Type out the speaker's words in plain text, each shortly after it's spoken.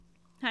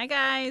Hi,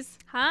 guys.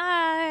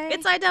 Hi.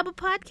 It's iDouble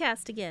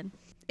Podcast again.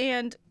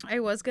 And I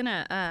was going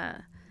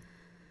to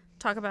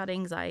talk about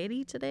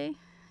anxiety today.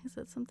 Is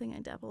that something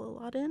I dabble a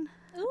lot in?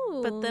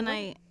 Ooh. But then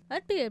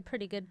That'd be a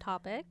pretty good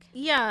topic.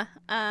 Yeah.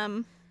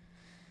 I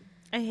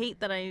hate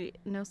that I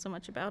know so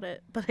much about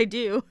it, but I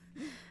do.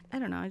 I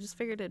don't know. I just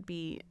figured it'd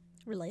be...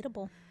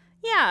 Relatable.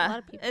 Yeah. A lot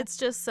of people. It's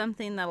just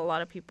something that a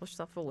lot of people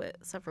suffer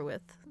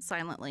with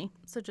silently.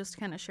 So just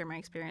kind of share my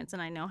experience.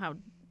 And I know how,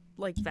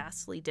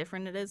 vastly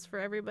different it is for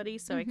everybody.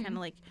 So I kind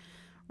of,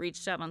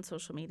 reached out on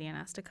social media and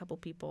asked a couple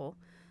people,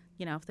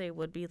 if they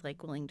would be,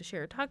 willing to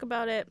share or talk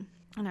about it.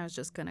 And I was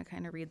just going to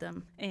kind of read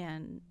them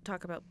and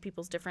talk about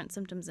people's different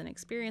symptoms and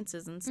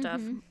experiences and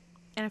stuff. And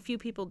a few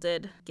people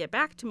did get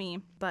back to me,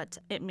 but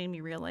it made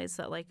me realize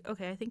that,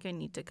 okay, I think I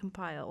need to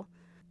compile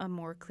a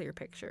more clear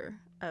picture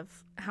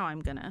of how I'm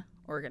going to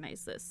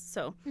organize this.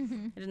 So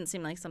it didn't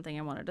seem like something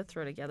I wanted to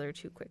throw together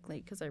too quickly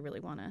because I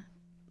really want to,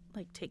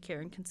 take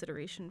care and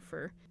consideration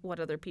for what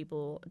other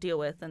people deal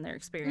with and their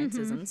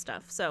experiences and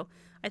stuff. So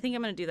I think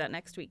I'm going to do that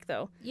next week,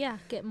 though. Yeah,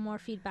 get more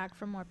feedback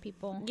from more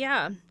people.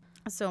 Yeah.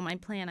 So my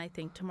plan, I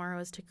think, tomorrow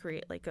is to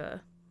create, a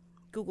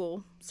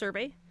Google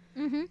survey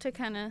to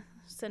kind of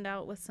send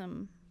out with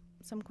some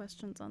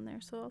questions on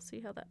there. So I'll see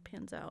how that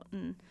pans out.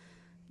 And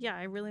yeah,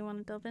 I really want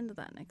to delve into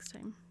that next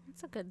time.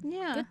 It's a good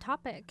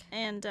topic.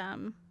 And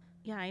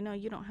yeah, I know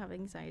you don't have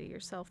anxiety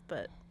yourself,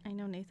 but I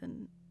know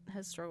Nathan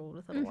has struggled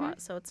with it a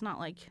lot. So it's not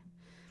like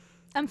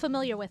I'm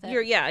familiar with it.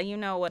 You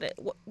know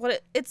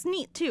what it's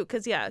neat too,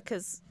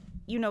 because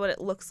you know what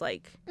it looks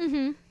like.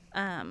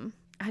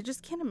 I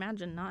just can't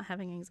imagine not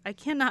having anxiety. I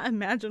cannot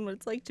imagine what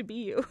it's like to be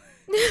you.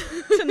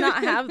 To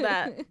not have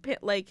that.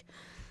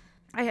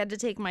 I had to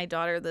take my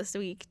daughter this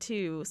week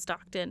to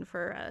Stockton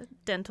for a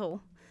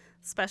dental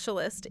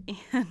specialist.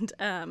 And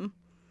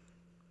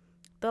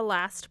the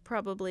last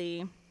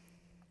probably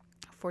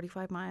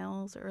 45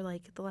 miles or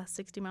the last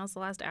 60 miles, the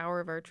last hour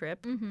of our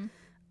trip,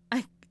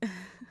 I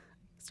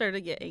started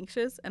to get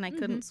anxious and I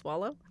couldn't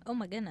swallow. Oh,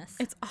 my goodness.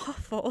 It's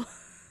awful.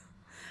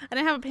 And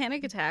I have a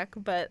panic attack,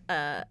 but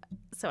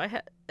so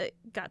it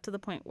got to the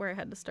point where I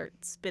had to start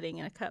spitting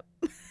in a cup.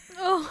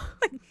 Oh.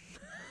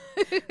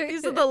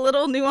 These are the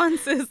little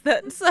nuances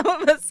that some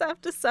of us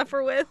have to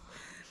suffer with.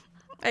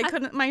 I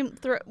couldn't, my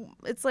throat,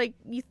 it's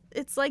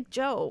like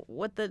Joe,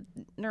 what the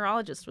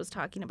neurologist was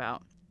talking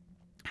about.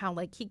 How,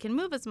 he can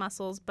move his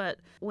muscles, but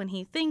when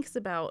he thinks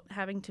about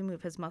having to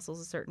move his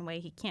muscles a certain way,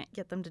 he can't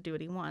get them to do what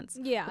he wants.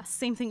 Yeah. It's the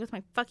same thing with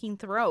my fucking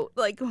throat.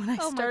 When I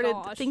started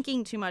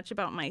thinking too much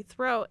about my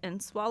throat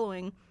and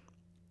swallowing,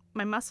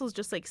 my muscles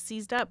just,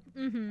 seized up,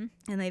 and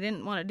they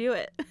didn't want to do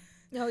it.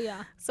 Oh,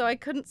 yeah. So I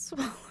couldn't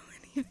swallow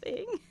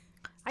anything.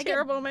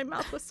 Terrible. My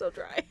mouth was so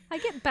dry. I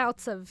get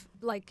bouts of,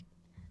 I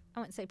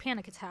wouldn't say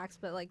panic attacks,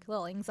 but,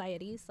 little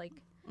anxieties.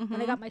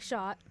 When I got my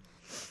shot,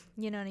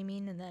 you know what I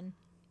mean? And then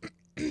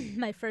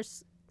my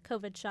first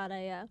COVID shot,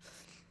 I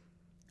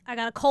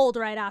got a cold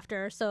right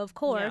after, so of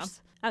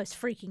course I was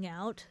freaking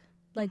out,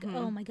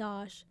 oh my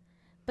gosh.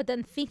 But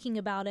then thinking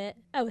about it,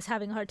 I was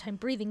having a hard time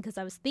breathing because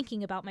I was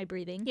thinking about my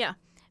breathing. Yeah.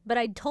 But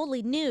I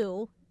totally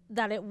knew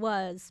that it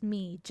was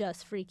me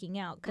just freaking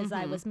out because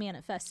I was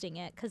manifesting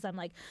it because I'm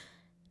like,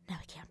 now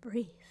I can't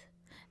breathe.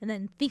 And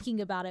then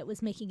thinking about it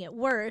was making it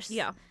worse.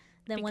 Yeah.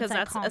 Then because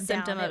that's a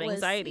symptom of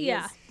anxiety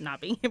is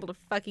not being able to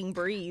fucking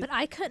breathe. But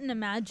I couldn't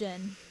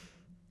imagine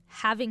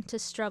having to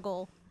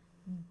struggle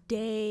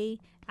day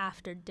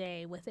after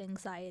day with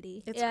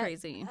anxiety. It's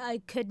crazy.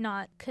 I could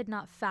not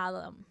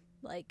fathom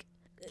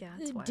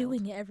it's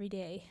doing it every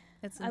day.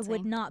 It's insane. I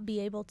would not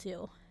be able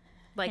to.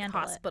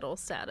 Hospital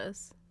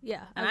status.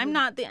 Yeah. And I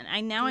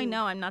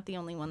know I'm not the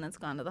only one that's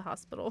gone to the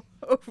hospital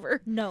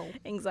over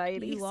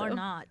anxiety. You are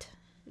not.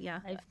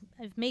 Yeah.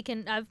 I've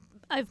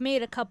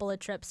made a couple of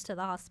trips to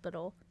the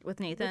hospital with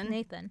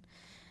Nathan.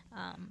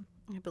 I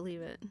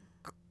believe it.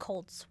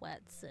 Cold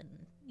sweats and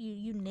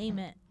you name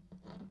it.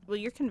 Well,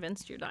 you're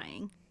convinced you're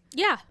dying.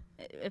 Yeah.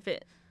 If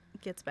it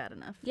gets bad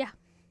enough. Yeah.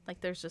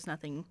 There's just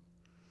nothing.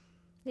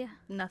 Yeah.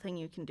 Nothing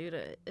you can do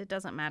to. It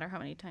doesn't matter how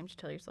many times you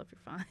tell yourself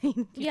you're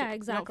fine.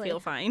 Exactly. You don't feel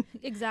fine.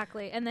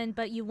 Exactly. And then,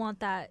 but you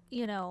want that,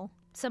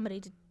 somebody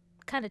to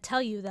kind of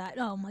tell you that,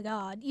 oh my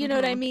God, you know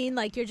what I mean?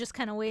 You're just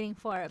kind of waiting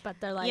for it, but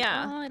they're like,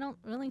 oh, I don't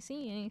really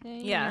see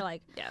anything. Yeah. And you're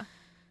like, yeah.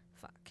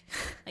 Fuck.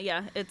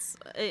 Yeah, it's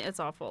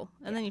awful.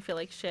 And then you feel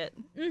like shit.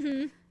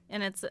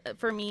 And it's,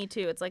 for me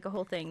too, it's a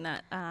whole thing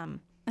that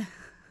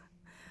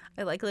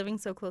I like living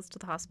so close to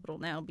the hospital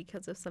now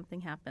because if something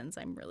happens,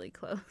 I'm really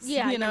close.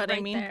 Yeah, you know what right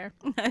I mean? There.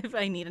 If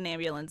I need an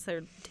ambulance,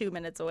 they're 2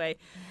 minutes away.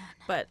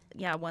 Yeah. But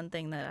yeah, one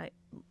thing that I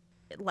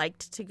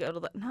liked to go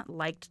to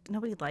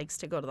nobody likes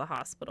to go to the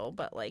hospital,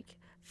 but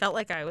felt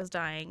like I was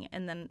dying.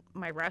 And then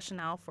my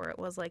rationale for it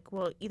was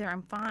well, either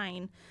I'm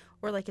fine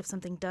or if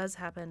something does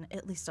happen,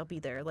 at least I'll be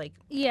there.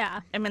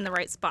 I'm in the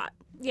right spot.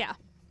 Yeah.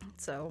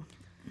 So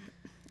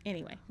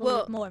anyway,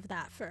 we'll more of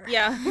that for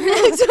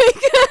next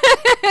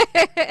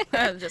week.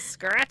 I'm just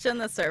scratching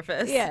the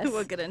surface. Yes.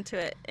 We'll get into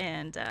it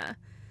and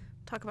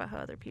talk about how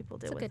other people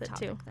deal with it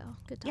too. Though.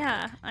 Good topic.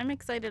 Yeah, I'm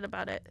excited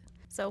about it.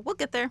 So we'll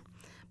get there.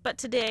 But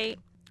today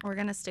we're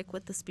going to stick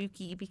with the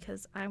spooky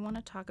because I want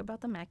to talk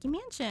about the Mackay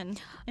Mansion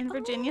in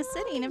Virginia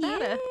City,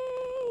 Nevada.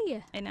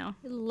 Yay! I know.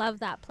 I love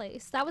that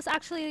place. That was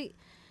actually,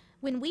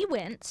 when we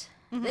went,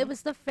 it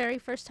was the very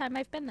first time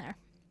I've been there.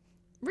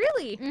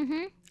 Really?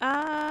 Mm-hmm.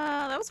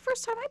 That was the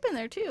first time I've been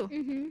there too.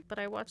 Mm-hmm. But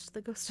I watched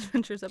the Ghost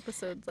Adventures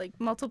episodes like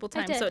multiple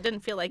times, did. so it didn't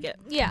feel like it.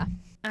 Yeah.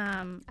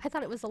 I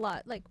thought it was a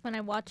lot, like when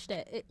I watched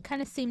it, it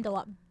kind of seemed a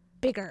lot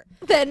bigger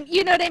than,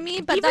 you know what I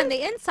mean? But then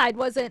the inside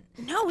wasn't.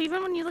 No,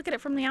 even when you look at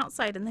it from the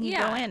outside and then you go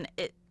Yeah. in,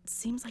 it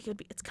seems like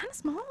it's kind of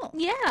small.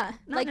 Yeah.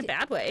 Not like in a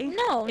bad way.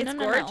 No, it's no.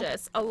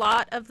 gorgeous. A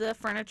lot of the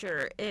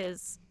furniture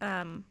is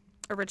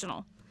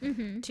original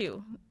Mm-hmm.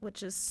 too,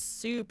 which is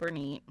super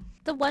neat.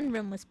 The one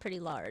room was pretty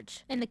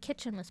large, and the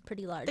kitchen was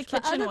pretty large. The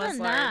But kitchen other was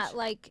than large. that,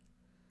 like,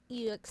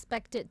 you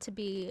expect it to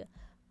be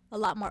a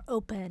lot more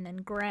open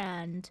and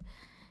grand,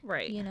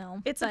 Right. you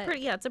know. It's a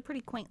pretty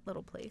quaint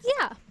little place.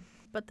 Yeah.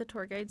 But the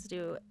tour guides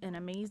do an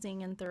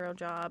amazing and thorough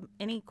job.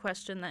 Any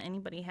question that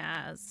anybody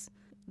has,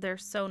 they're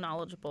so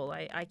knowledgeable.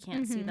 I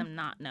can't see them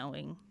not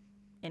knowing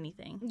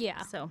anything.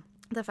 Yeah. So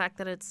the fact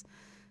that it's,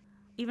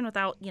 even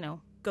without,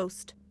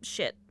 ghost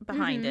shit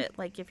behind it,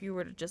 like if you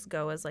were to just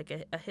go as like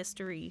a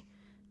history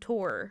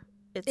tour,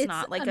 it's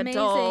not like amazing, a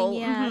dull.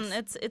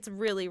 yes. It's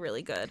really,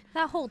 really good.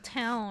 That whole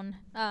town,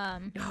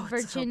 it's so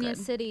Virginia good.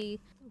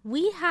 City,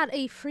 we had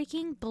a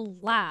freaking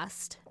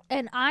blast.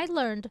 And I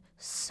learned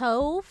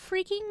so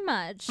freaking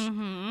much.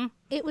 Mm-hmm.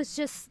 It was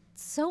just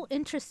so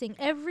interesting.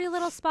 Every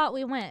little spot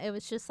we went, it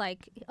was just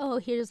like, oh,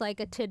 here's like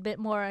a tidbit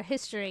more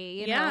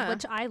history, you know,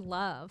 which I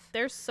love.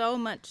 There's so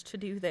much to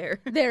do there.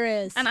 There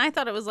is. And I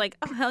thought it was like,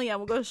 oh, hell yeah,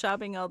 we'll go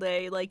shopping all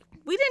day. Like,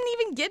 we didn't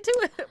even get to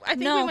it. I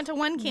think we went to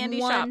one candy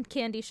shop. One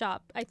candy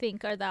shop, I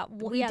think, or that,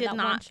 We yeah, did that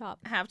not one shop.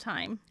 have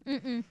time.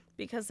 Mm-mm.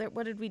 Because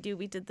what did we do?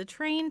 We did the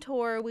train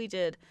tour. We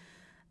did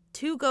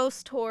 2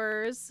 ghost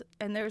tours.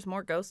 And there's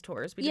more ghost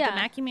tours. We did the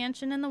Mackay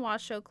Mansion and the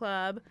Washoe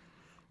Club.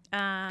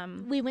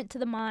 We went to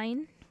the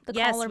mine. The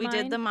Yes, Collar we mine.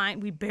 did the mine.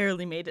 We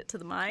barely made it to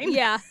the mine.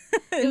 Yeah.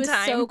 It was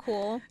time. so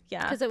cool.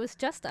 Yeah. Because it was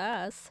just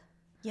us.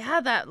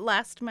 Yeah, that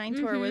last mine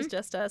tour was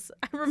just us.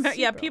 I remember,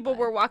 Super people fun.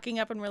 were walking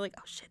up and we're like,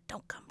 oh shit,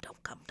 don't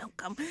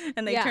come.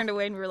 And they turned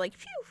away and we were like,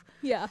 phew.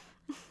 Yeah.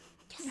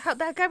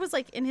 That guy was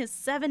like in his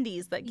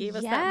 70s that gave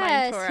us that mine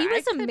Yes, tour. he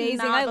was I could amazing.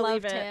 not I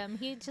believe loved it. him.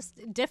 He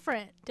just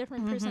different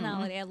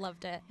personality. I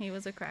loved it. He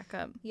was a crack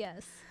up.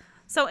 Yes.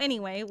 So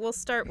anyway, we'll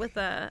start with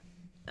a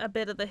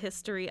bit of the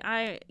history.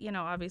 I,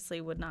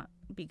 obviously would not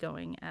be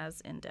going as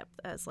in depth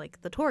as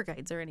like the tour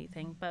guides or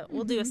anything, but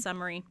we'll do a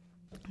summary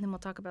and then we'll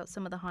talk about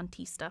some of the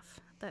hauntee stuff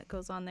that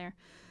goes on there.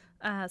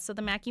 So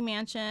the Mackay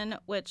Mansion,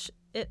 which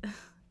it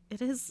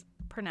is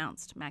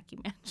pronounced Mackay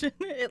Mansion.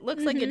 It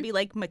looks like it'd be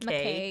like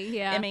Mackay.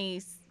 Yeah.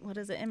 What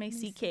is it?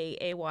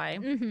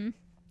 Mackay.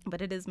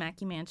 But it is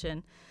Mackay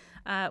Mansion.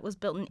 It was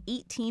built in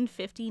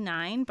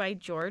 1859 by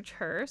George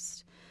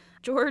Hurst.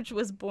 George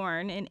was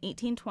born in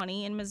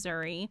 1820 in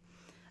Missouri,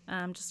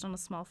 just on a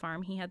small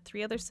farm. He had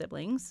 3 other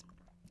siblings.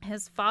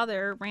 His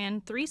father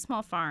ran 3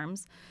 small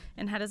farms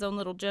and had his own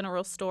little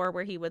general store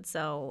where he would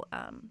sell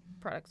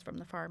products from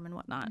the farm and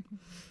whatnot.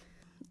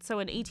 So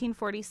in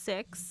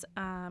 1846,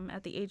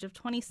 at the age of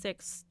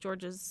 26,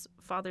 George's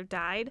father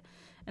died,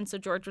 and so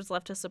George was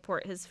left to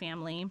support his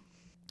family.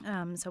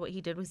 So what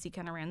he did was he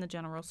kind of ran the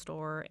general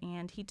store,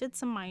 and he did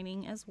some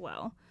mining as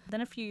well.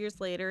 Then a few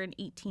years later, in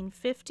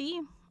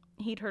 1850,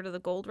 he'd heard of the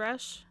gold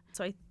rush.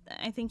 So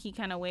I think he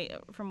kind of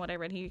from what I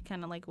read, he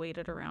kind of like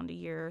waited around a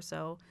year or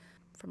so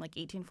from like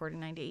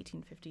 1849 to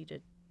 1850 to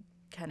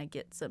kind of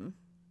get some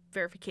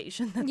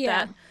verification that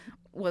that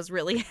was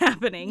really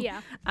happening.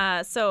 Yeah.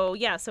 So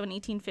in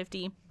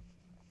 1850,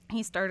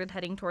 he started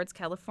heading towards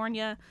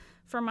California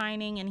for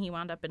mining, and he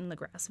wound up in the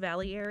Grass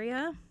Valley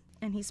area.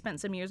 And he spent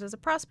some years as a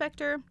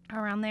prospector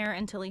around there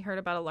until he heard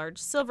about a large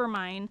silver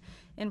mine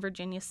in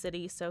Virginia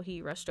City. So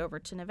he rushed over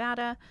to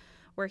Nevada,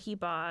 where he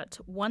bought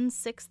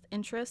 1/6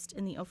 interest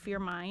in the Ophir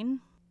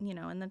mine.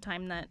 In the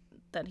time that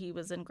he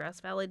was in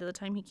Grass Valley to the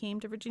time he came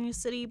to Virginia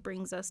City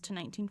brings us to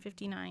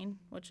 1959,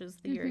 which is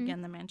the year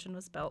again the mansion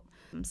was built.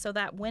 So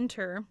that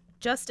winter,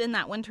 just in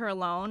that winter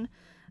alone,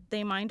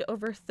 they mined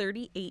over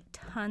 38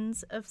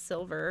 tons of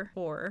silver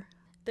ore.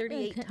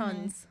 38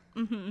 tons.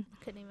 Couldn't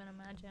even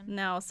imagine.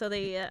 No, so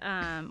they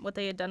what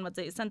they had done was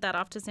they sent that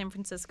off to San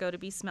Francisco to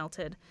be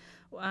smelted,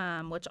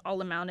 which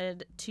all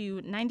amounted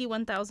to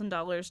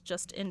 $91,000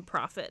 just in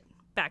profit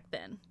back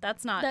then.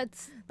 That's not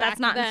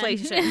not then.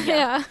 inflation.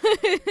 Yeah.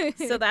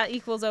 So that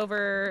equals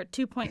over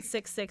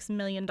 $2.66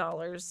 million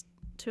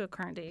to a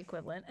current day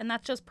equivalent, and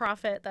that's just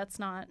profit. That's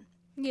not.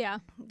 Yeah.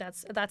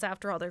 That's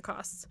after all their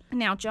costs.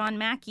 Now, John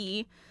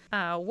Mackay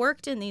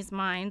worked in these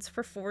mines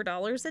for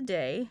 $4 a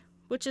day,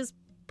 which is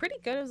pretty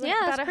good. It was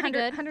like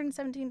about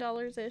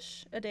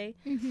 $117-ish a day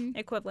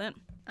equivalent.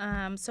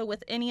 So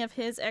with any of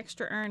his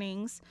extra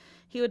earnings,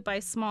 he would buy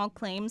small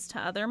claims to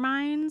other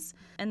mines,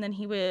 and then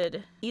he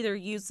would either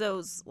use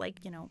those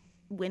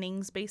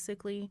winnings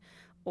basically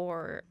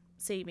or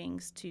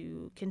savings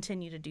to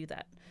continue to do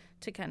that,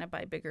 to kind of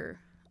buy bigger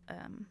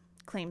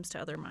claims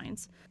to other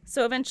mines.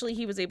 So eventually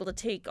he was able to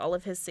take all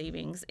of his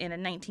savings, and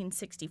in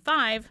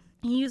 1965,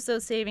 he used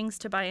those savings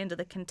to buy into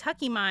the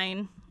Kentucky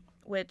mine,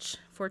 which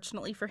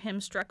fortunately for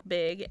him struck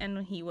big,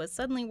 and he was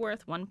suddenly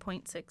worth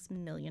 $1.6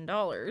 million.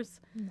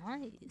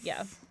 Nice.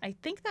 Yeah, I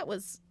think that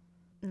was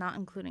not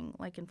including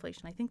like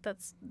inflation. I think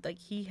that's like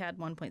he had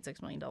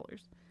 $1.6 million.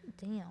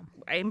 Damn.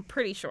 I'm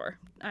pretty sure.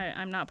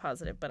 I'm not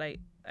positive, but I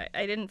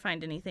didn't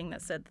find anything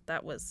that said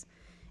that was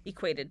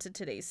equated to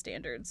today's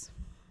standards.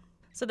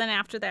 So then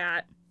after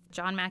that,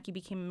 John Mackay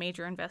became a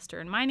major investor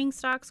in mining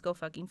stocks. Go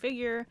fucking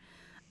figure.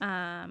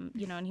 And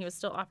he was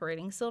still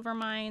operating silver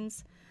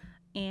mines.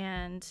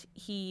 And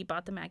he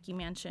bought the Mackay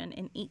Mansion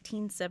in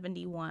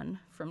 1871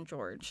 from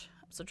George.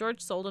 So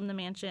George sold him the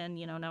mansion,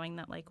 knowing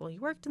that he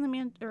worked in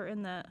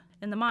the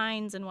in the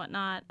mines and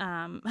whatnot.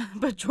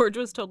 But George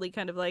was totally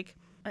kind of like,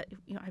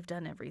 I've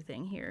done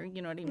everything here.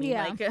 You know what I mean?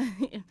 Yeah.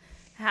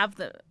 Have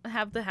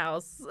the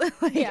house.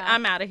 Yeah.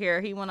 I'm out of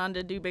here. He went on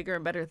to do bigger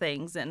and better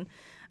things, and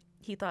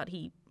he thought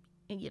he,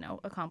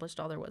 accomplished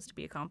all there was to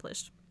be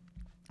accomplished.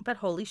 But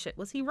holy shit,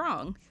 was he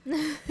wrong?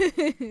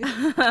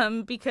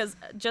 Because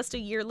just a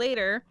year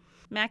later,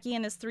 Mackay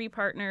and his 3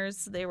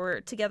 partners, they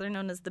were together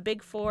known as the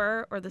Big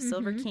Four, or the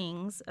Silver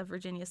Kings of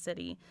Virginia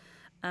City.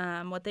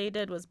 What they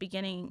did was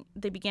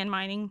they began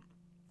mining,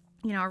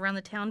 around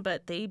the town,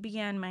 but they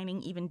began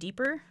mining even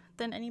deeper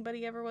than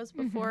anybody ever was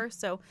before.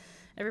 So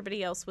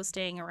everybody else was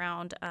staying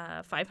around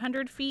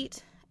 500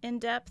 feet in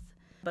depth.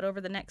 But over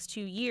the next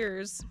 2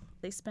 years,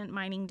 they spent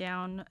mining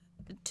down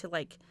to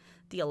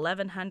the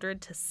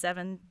 1,100 to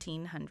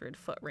 1,700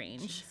 foot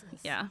range. Jesus.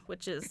 Yeah,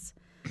 which is,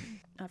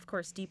 of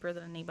course, deeper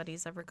than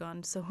anybody's ever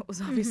gone. So it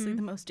was obviously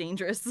the most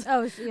dangerous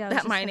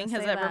that mining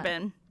has ever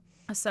been.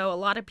 So a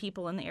lot of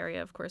people in the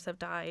area, of course, have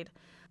died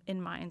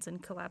in mines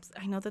and collapsed.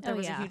 I know that there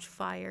was a huge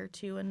fire,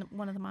 too, in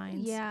one of the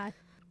mines. Yeah,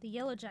 the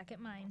Yellow Jacket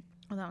mine.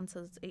 Well, that one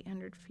says it's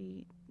 800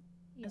 feet.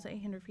 Yeah. Is it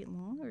 800 feet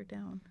long or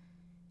down?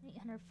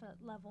 800-foot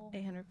level.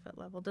 800-foot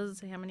level. Does it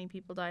say how many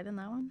people died in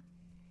that one?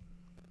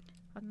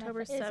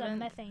 October 7th. It's a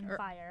methane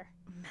fire.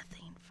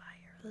 Methane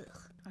fire. Ugh.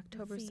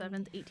 October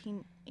 7th,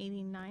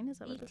 1889, is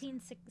that what it is?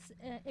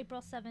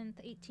 April 7th,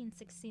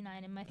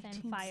 1869, a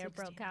methane fire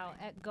broke out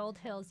at Gold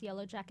Hill's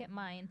Yellow Jacket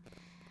mine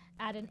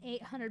at an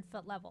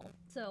 800-foot level.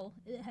 So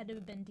it had to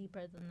have been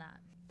deeper than that.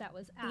 That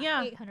was at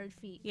 800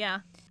 feet. Yeah.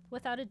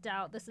 Without a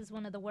doubt, this is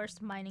one of the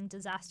worst mining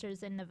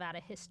disasters in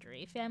Nevada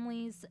history.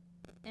 Families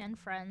and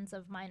friends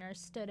of miners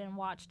stood and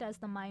watched as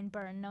the mine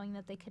burned, knowing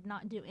that they could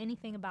not do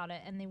anything about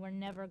it, and they were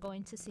never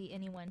going to see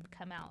anyone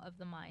come out of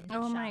the mine.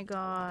 Oh my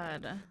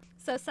God.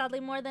 So sadly,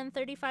 more than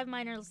 35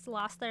 miners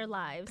lost their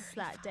lives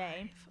that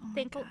day. Oh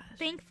my gosh.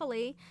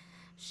 Thankfully,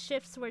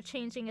 shifts were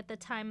changing at the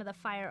time of the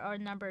fire, or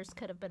numbers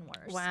could have been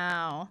worse.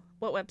 Wow.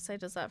 What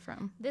website is that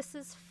from? This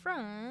is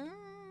from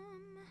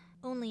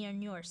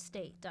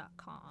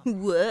onlyinyourstate.com.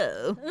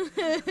 Whoa.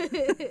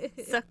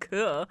 So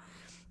cool.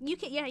 You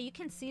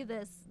can see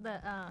this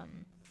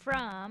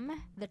from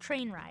the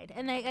train ride,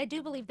 and I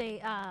do believe they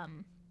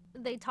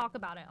talk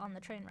about it on the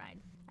train ride.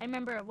 I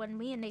remember when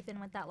me and Nathan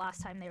went that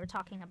last time, they were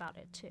talking about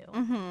it too.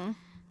 Mm-hmm.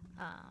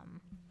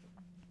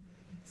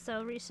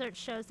 So research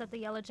shows that the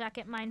Yellow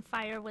Jacket mine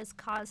fire was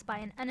caused by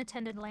an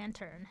unattended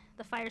lantern.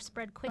 The fire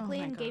spread quickly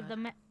and gave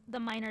the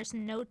miners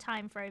no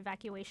time for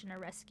evacuation or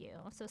rescue.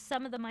 So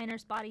some of the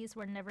miners' bodies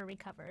were never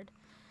recovered.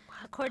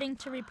 According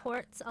to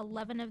reports,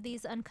 11 of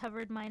these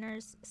uncovered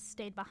miners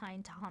stayed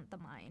behind to haunt the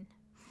mine.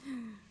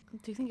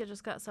 Do you think it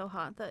just got so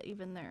hot that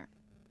even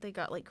they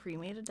got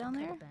cremated down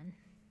there? Been.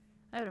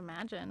 I would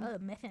imagine. Oh,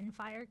 methane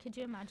fire. Could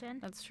you imagine?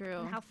 That's true.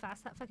 And how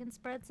fast that fucking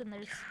spreads. And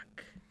there's,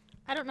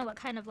 I don't know what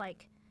kind of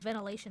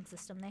ventilation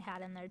system they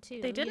had in there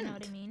too. They didn't. You know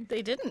what I mean?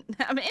 They didn't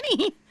have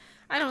any.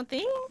 I don't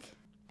think.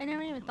 I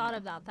never even thought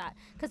about that,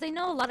 because they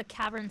know a lot of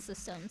cavern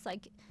systems,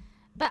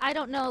 but I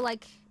don't know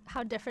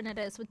how different it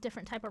is with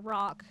different type of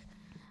rock.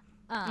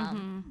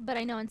 But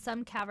I know in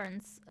some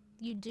caverns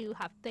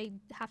they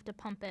have to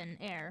pump in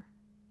air.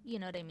 You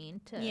know what I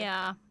mean?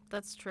 Yeah,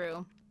 that's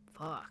true.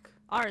 Fuck.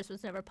 Ours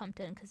was never pumped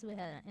in because we had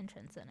an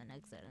entrance and an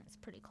exit, and it's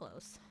pretty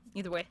close.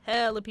 Either way,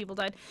 hella people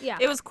died. Yeah.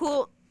 It was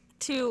cool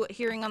too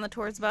hearing on the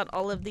tours about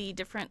all of the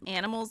different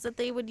animals that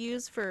they would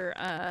use for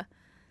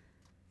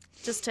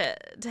just to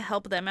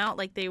help them out.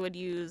 They would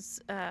use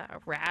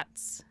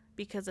rats,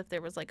 because if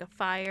there was a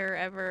fire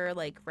ever,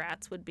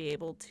 rats would be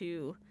able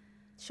to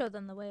show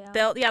them the way out.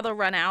 They'll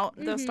run out.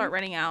 They'll start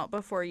running out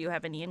before you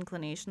have any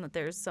inclination that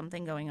there's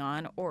something going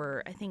on.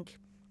 Or I think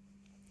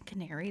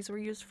canaries were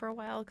used for a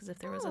while, because if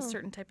there was a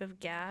certain type of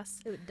gas,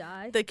 it would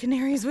die. The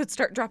canaries would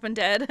start dropping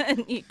dead,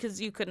 and because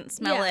you couldn't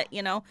smell it,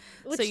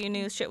 so you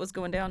knew shit was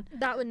going down.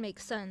 That would make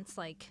sense,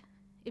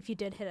 if you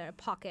did hit a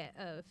pocket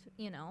of,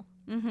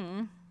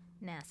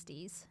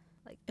 nasties,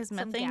 Is some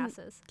methane,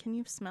 gases. Can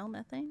you smell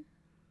methane?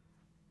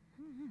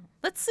 I don't know.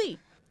 Let's see.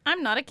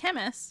 I'm not a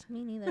chemist.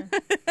 Me neither.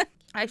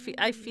 I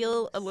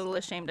feel a little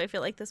ashamed. I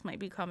feel like this might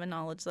be common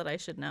knowledge that I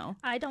should know.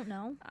 I don't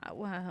know.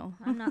 Wow.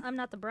 I'm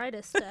not the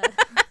brightest.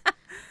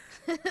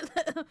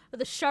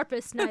 the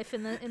sharpest knife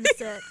in the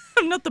set.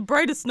 I'm not the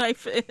brightest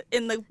knife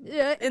in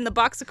the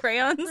box of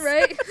crayons.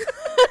 Right.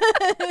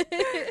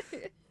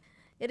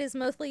 It is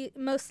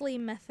mostly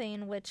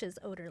methane, which is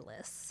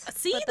odorless.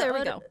 See, there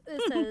we go.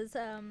 It says,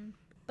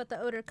 but the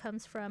odor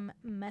comes from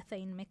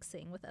methane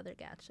mixing with other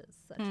gases,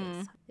 such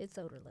as it's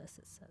odorless.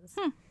 It says.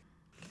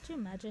 Could you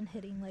imagine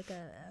hitting like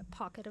a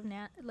pocket of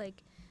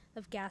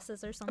of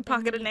gases or something? A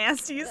pocket of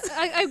nasties.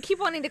 I keep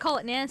wanting to call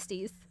it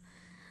nasties.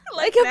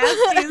 Like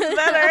nasties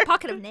better. A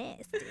pocket of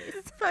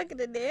nasties.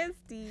 Pocket of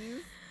nasties.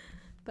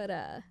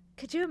 But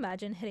could you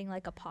imagine hitting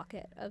like a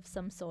pocket of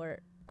some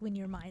sort when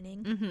you're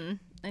mining? Mm-hmm.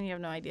 And you have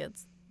no idea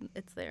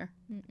it's there.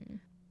 Mm-mm.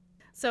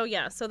 So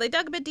they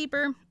dug a bit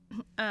deeper.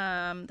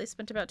 They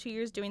spent about 2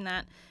 years doing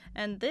that,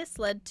 and this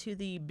led to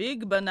the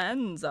Big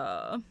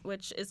Bonanza,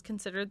 which is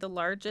considered the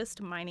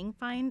largest mining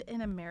find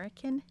in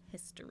American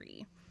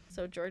history.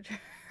 So George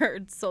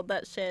Hurd sold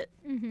that shit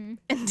and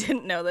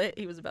didn't know that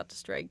he was about to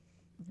strike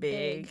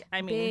big.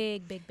 I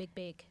mean,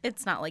 big.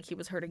 It's not like he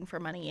was hurting for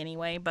money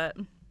anyway, but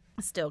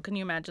still, can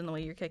you imagine the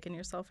way you're kicking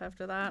yourself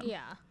after that?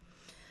 Yeah.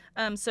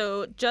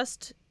 So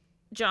just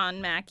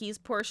John Mackey's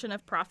portion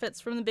of profits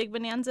from the Big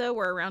Bonanza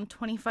were around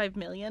 $25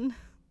 million,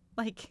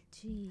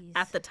 Jeez.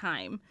 at the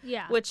time.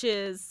 Yeah. Which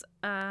is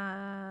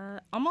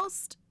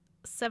almost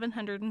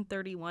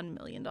 $731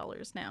 million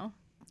now.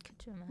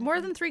 Could you imagine? More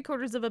than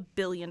 $750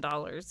 million,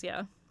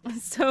 yeah.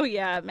 So,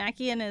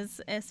 Mackey and his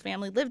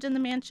family lived in the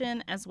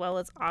mansion as well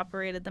as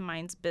operated the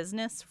mine's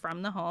business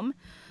from the home.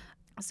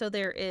 So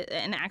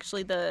and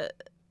actually the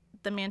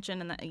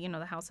mansion and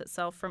the house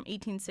itself from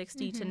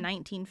 1860 to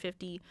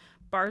 1950,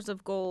 bars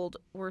of gold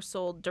were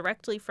sold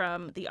directly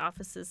from the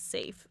office's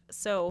safe.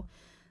 So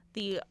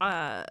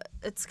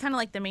it's kind of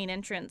like the main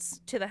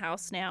entrance to the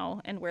house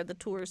now, and where the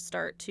tours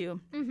start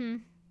too.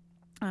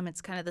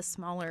 It's kind of the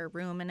smaller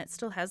room, and it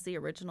still has the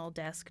original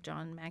desk,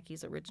 John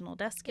Mackey's original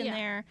desk in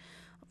there,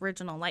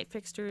 original light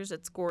fixtures.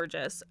 It's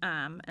gorgeous,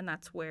 and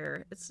that's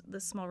where it's the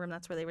small room.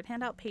 That's where they would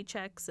hand out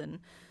paychecks and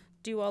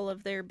do all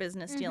of their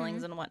business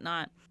dealings and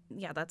whatnot.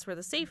 Yeah, that's where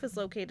the safe is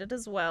located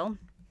as well.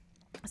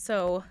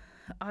 So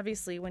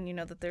obviously, when you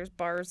know that there's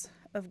bars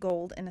of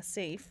gold in a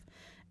safe,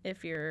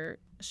 if you're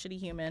a shitty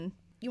human,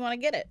 you want to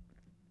get it.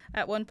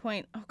 At one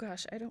point, oh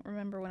gosh, I don't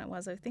remember when it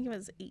was. I think it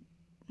was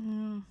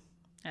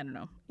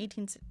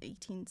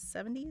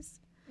 1870s,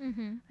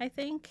 I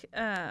think,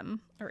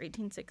 or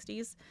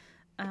 1860s.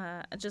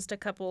 Just a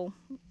couple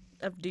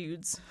of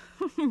dudes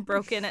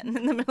broke in it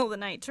in the middle of the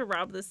night to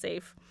rob the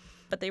safe.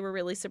 But they were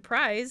really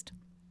surprised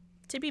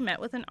to be met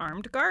with an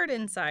armed guard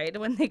inside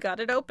when they got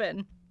it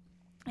open.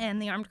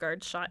 And the armed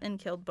guard shot and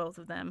killed both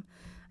of them.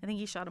 I think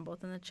he shot them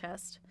both in the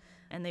chest,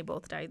 and they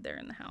both died there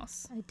in the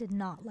house. I did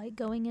not like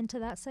going into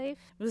that safe.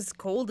 It was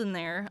cold in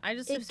there.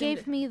 It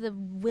gave me the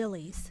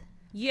willies.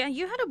 Yeah,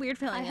 you had a weird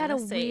feeling. I had a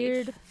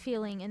weird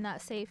feeling in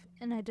that safe,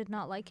 and I did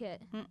not like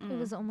it. It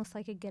was almost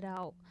like a get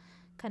out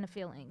kind of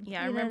feeling.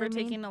 Yeah, I remember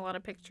taking a lot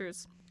of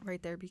pictures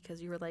right there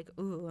because you were like,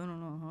 ooh, I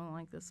don't know, I don't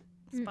like this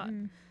spot.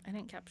 I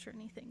didn't capture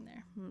anything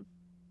there,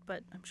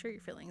 but I'm sure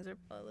your feelings are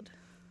valid.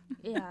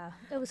 Yeah,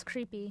 it was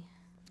creepy.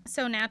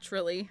 So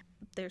naturally,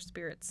 their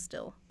spirits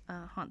still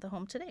haunt the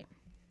home today.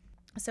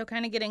 So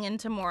kind of getting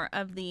into more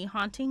of the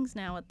hauntings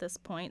now at this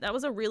point. That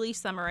was a really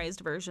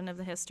summarized version of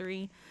the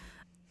history.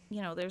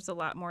 You know, there's a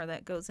lot more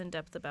that goes in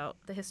depth about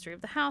the history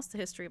of the house, the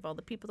history of all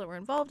the people that were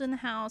involved in the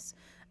house.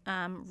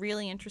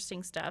 Really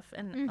interesting stuff,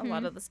 and a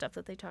lot of the stuff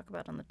that they talk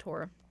about on the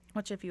tour,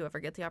 which if you ever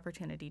get the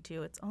opportunity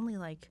to, it's only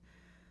like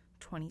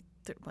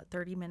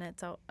 30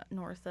 minutes out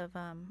north of,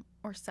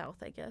 or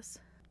south, I guess,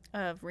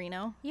 of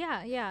Reno.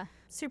 Yeah.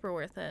 Super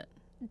worth it.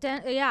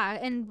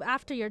 And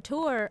after your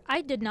tour,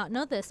 I did not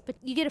know this, but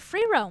you get a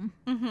free roam.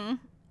 And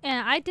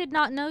I did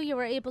not know you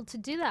were able to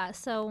do that,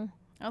 so...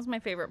 That was my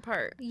favorite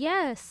part.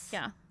 Yes.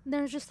 Yeah.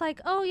 They're just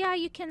like, oh, yeah,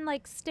 you can,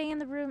 like, stay in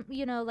the room,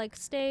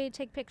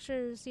 take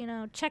pictures,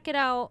 check it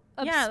out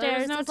upstairs. Yeah, there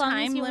was no as long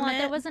time as you limit. want.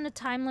 There wasn't a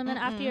time limit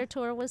after your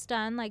tour was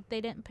done. Like, they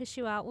didn't push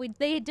you out.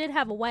 They did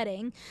have a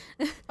wedding.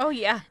 Oh,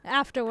 yeah.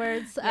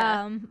 Afterwards,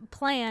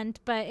 planned,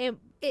 but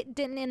it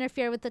didn't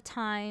interfere with the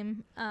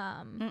time,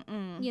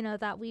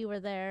 that we were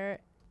there.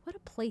 What a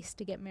place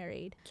to get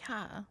married.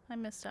 Yeah, I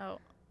missed out.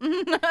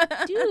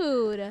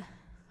 Dude.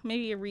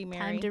 Maybe a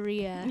remarry. Time to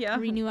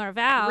renew our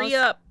vows.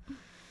 Re-up.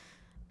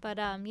 But,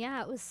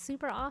 it was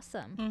super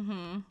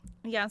awesome.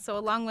 Yeah, so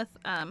along with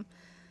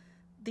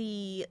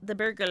the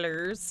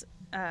burglars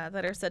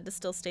that are said to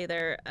still stay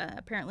there,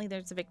 apparently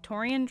there's a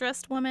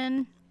Victorian-dressed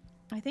woman.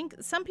 I think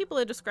some people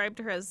have described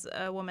her as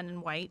a woman in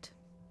white,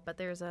 but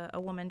there's a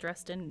woman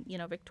dressed in,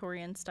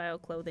 Victorian-style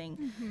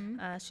clothing.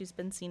 She's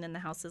been seen in the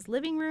house's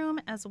living room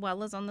as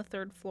well as on the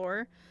third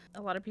floor.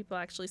 A lot of people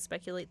actually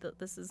speculate that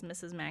this is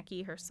Mrs.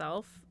 Mackey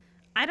herself.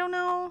 I don't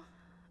know,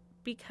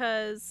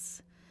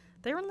 because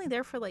they only lived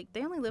there for like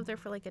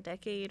a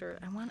decade, or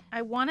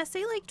I want to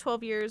say like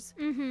 12 years,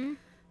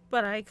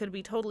 but I could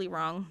be totally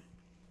wrong.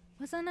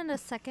 Wasn't it a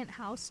second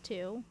house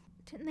too?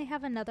 Didn't they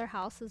have another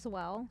house as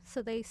well?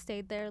 So they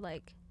stayed there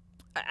like...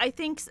 I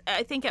think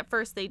at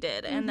first they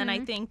did, and then I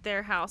think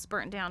their house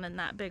burnt down in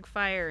that big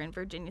fire in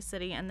Virginia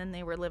City, and then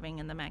they were living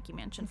in the Mackay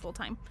Mansion full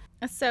time.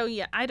 So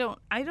yeah, I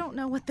don't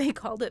know what they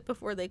called it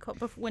before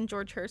when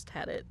George Hearst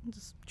had it,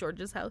 just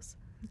George's house.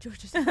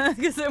 George's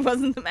Because it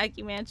wasn't the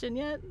Mackay Mansion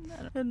yet.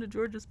 Heading to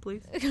George's,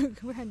 please.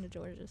 We're heading to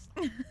George's.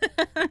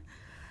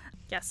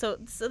 Yeah, so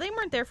they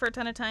weren't there for a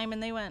ton of time,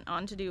 and they went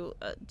on to do,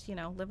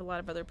 live a lot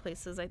of other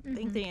places. I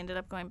think they ended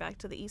up going back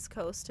to the East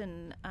Coast,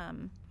 and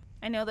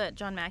I know that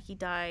John Mackay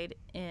died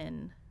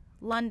in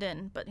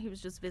London, but he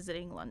was just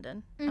visiting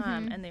London,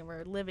 and they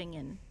were living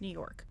in New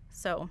York.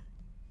 So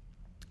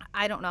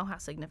I don't know how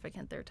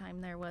significant their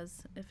time there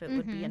was, if it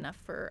would be enough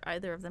for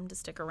either of them to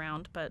stick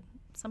around, but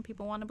some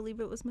people want to believe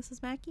it was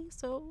Mrs. Mackay,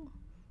 so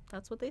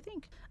that's what they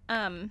think.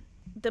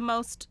 The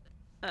most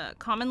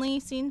commonly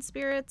seen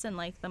spirits and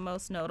like the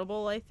most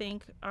notable, I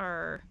think,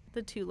 are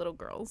the two little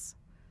girls.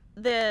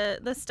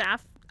 The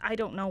staff, I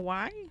don't know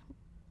why,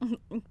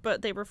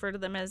 but they refer to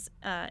them as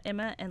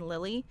Emma and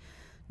Lily.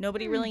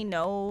 Nobody really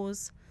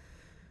knows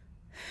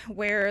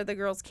where the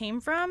girls came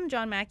from.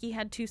 John Mackay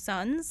had two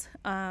sons,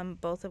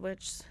 both of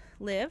which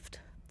lived.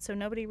 So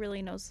nobody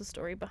really knows the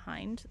story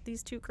behind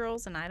these two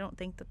girls, and I don't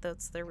think that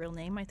that's their real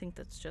name. I think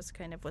that's just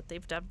kind of what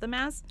they've dubbed them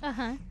as.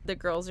 The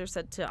girls are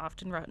said to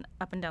often run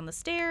up and down the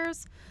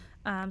stairs.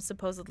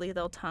 Supposedly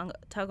they'll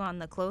tug on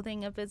the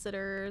clothing of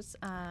visitors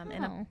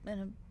in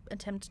an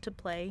attempt to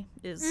play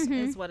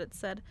is what it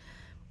said.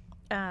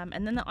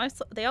 And then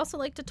they also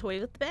like to toy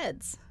with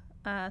beds.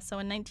 So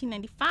in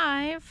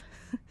 1995,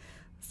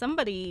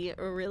 somebody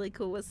really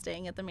cool was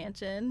staying at the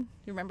mansion.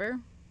 You remember?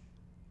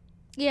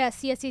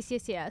 Yes.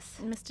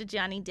 Mr.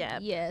 Johnny Depp.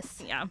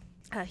 Yes. Yeah.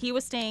 He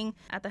was staying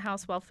at the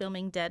house while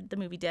filming the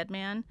movie Dead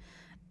Man.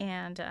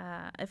 And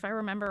if I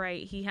remember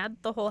right, he had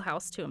the whole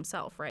house to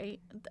himself, right?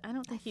 I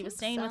don't think he was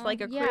staying with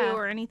like a crew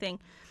or anything.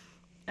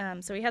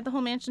 So he had the whole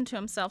mansion to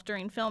himself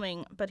during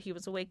filming, but he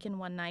was awakened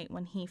one night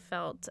when he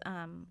felt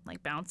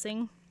like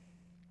bouncing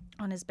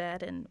on his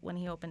bed, and when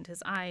he opened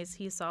his eyes,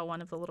 he saw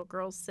one of the little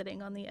girls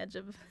sitting on the edge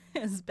of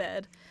his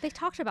bed. They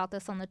talked about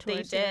this on the tour.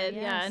 They did,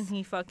 yeah, and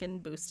he fucking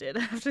boosted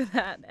after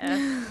that,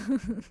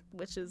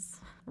 which is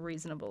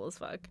reasonable as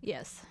fuck.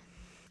 Yes.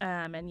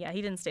 And yeah,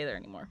 he didn't stay there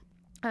anymore.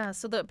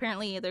 So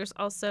apparently there's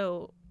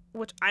also,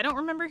 which I don't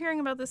remember hearing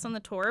about this on the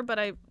tour, but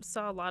I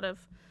saw a lot of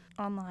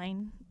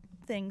online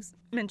things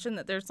mention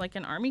that there's like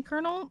an army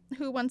colonel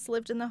who once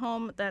lived in the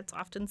home that's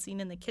often seen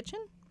in the kitchen.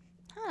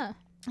 Huh.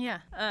 Yeah.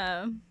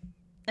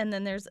 And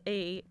then there's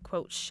a,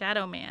 quote,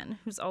 shadow man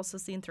who's also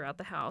seen throughout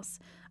the house.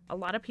 A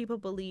lot of people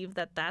believe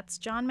that that's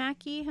John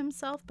Mackay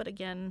himself, but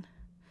again,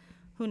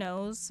 who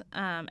knows?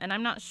 And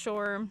I'm not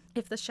sure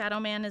if the shadow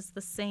man is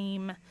the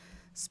same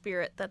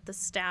spirit that the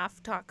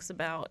staff talks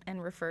about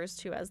and refers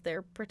to as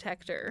their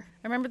protector.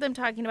 I remember them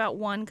talking about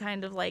one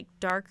kind of like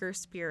darker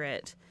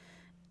spirit,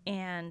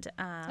 and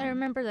I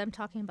remember them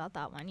talking about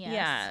that one. Yes.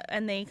 Yeah,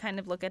 and they kind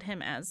of look at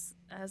him as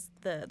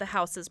the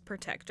house's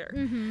protector,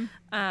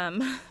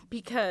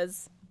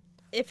 because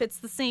if it's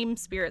the same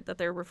spirit that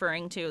they're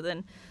referring to,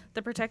 then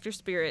the protector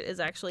spirit is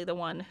actually the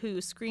one who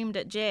screamed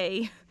at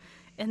Jay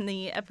in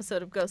the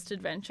episode of Ghost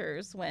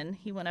Adventures when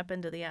he went up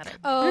into the attic.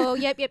 Oh,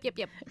 yep.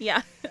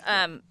 Yeah.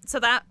 So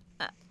that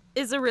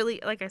is a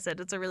really, like I said,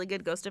 it's a really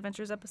good Ghost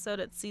Adventures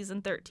episode. It's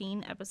season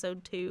 13,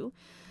 episode 2.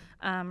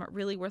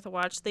 Really worth a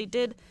watch.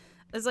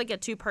 It's like a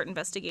 2-part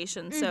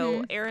investigation.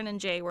 So Aaron and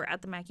Jay were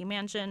at the Mackay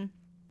Mansion,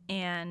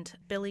 and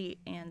Billy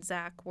and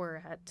Zach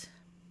were at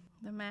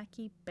the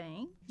Mackay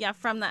Bank. Yeah,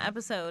 from that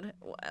episode,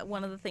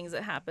 one of the things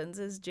that happens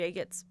is Jay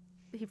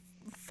he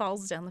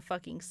falls down the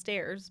fucking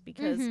stairs,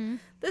 because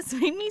this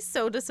made me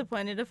so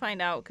disappointed to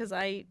find out, because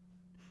I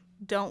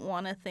don't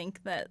want to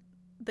think that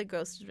the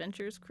Ghost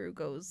Adventures crew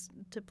goes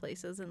to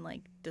places and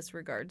like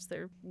disregards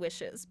their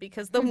wishes,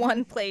 because the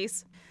one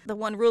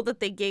rule that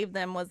they gave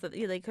them was that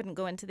they couldn't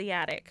go into the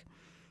attic.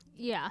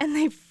 Yeah. And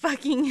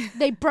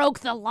they broke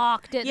the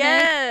lock, didn't they?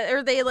 Yeah,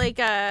 or they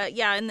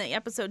in the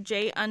episode,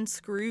 Jay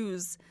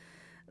unscrews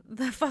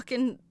the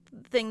fucking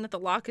thing that the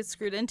lock is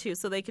screwed into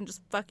so they can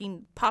just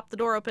fucking pop the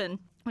door open,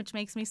 which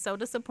makes me so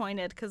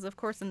disappointed, because of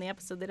course in the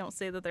episode they don't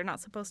say that they're not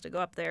supposed to go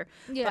up there.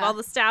 Yeah. But all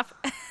the staff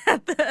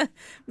at the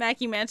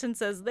Mackay Mansion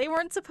says they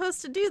weren't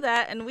supposed to do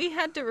that, and we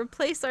had to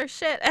replace our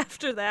shit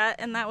after that,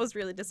 and that was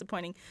really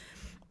disappointing.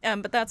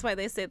 But that's why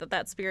they say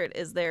that spirit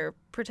is their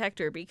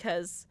protector,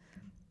 because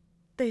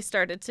they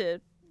started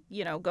to,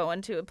 go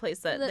into a place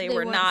that they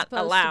were not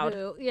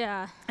allowed.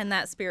 Yeah. And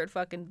that spirit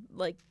fucking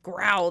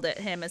growled at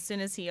him as soon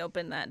as he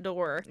opened that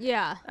door.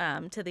 Yeah.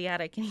 To the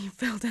attic, and he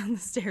fell down the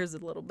stairs a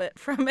little bit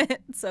from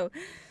it. So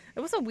it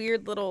was a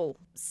weird little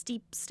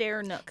steep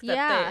stair nook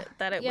that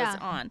it was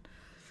on.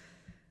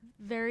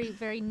 Very,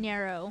 very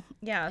narrow.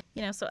 Yeah.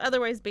 So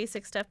otherwise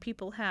basic stuff.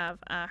 People have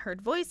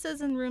heard voices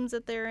in rooms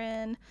that they're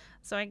in.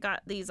 So I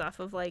got these off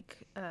of a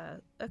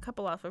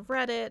couple off of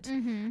Reddit.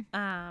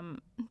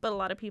 But a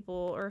lot of people,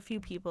 or a few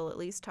people at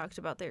least, talked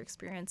about their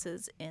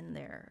experiences in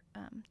their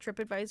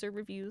TripAdvisor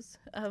reviews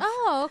of,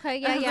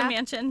 the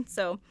mansion.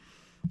 So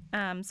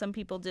Some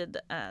people did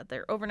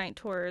their overnight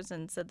tours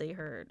and said they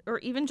heard, or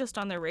even just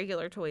on their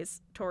regular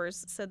tours,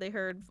 said they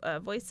heard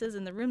voices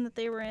in the room that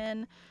they were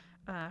in,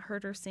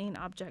 heard or seen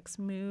objects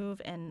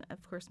move, and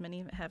of course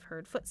many have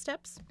heard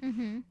footsteps.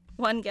 Mm-hmm.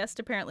 One guest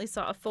apparently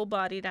saw a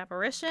full-bodied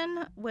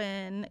apparition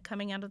when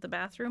coming out of the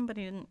bathroom, but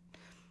he didn't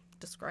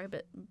describe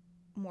it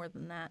more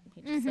than that.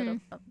 He just said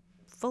a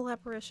full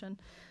apparition.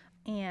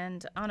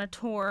 And on a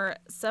tour,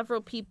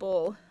 several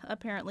people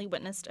apparently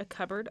witnessed a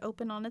cupboard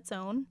open on its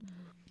own.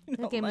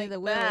 That gave me the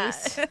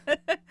willies.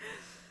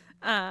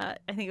 I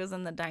think it was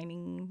in the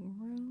dining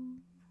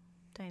room.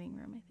 Dining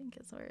room, I think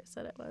is where it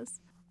said it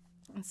was.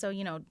 And so,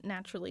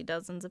 naturally,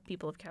 dozens of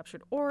people have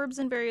captured orbs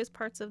in various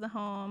parts of the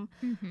home,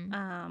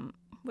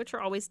 which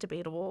are always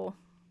debatable.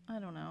 I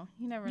don't know.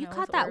 You never know. You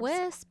caught that orbs.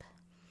 wisp?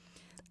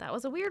 That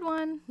was a weird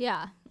one.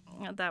 Yeah.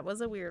 That was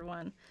a weird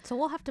one. So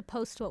we'll have to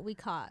post what we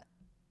caught.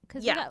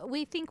 Because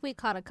we think we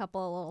caught a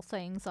couple of little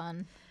things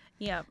on.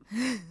 Yep.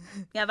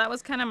 Yeah, that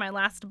was kind of my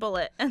last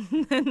bullet. And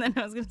then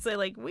I was going to say,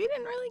 we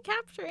didn't really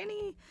capture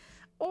any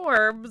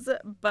orbs,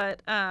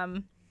 but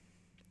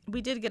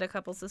we did get a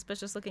couple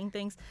suspicious looking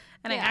things.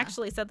 And I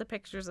actually set the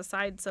pictures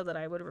aside so that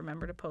I would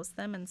remember to post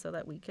them and so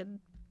that we could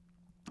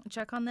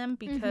check on them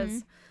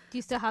because... Do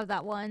you still have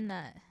that one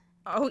that...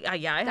 Oh,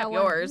 yeah, I have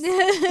yours.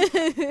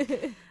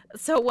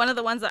 So one of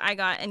the ones that I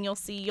got, and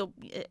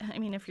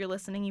if you're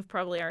listening, you've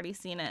probably already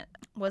seen it,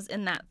 was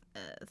in that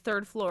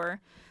third floor,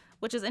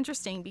 which is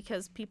interesting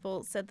because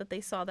people said that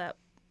they saw that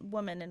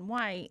woman in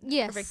white,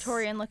 a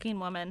Victorian-looking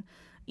woman,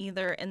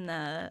 either in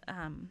the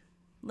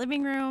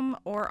living room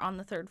or on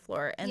the third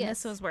floor. And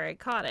this was where I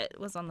caught it,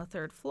 was on the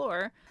third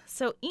floor.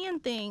 So Ian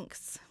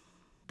thinks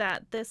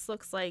that this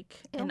looks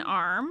like an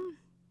arm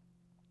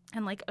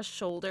and a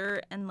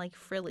shoulder and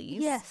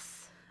frillies.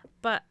 Yes.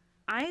 But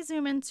I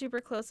zoom in super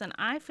close and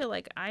I feel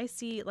like I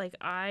see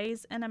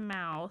eyes and a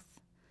mouth.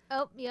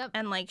 Oh, yep.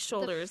 And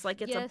shoulders,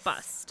 it's a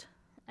bust.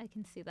 I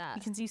can see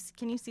that.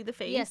 Can you see the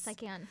face? Yes, I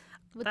can.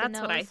 With That's the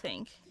nose. what I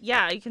think.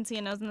 Yeah, you can see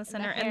a nose in the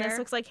center. And this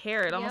looks like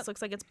hair. It almost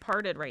looks like it's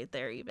parted right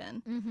there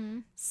even. Mm-hmm.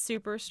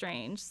 Super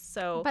strange.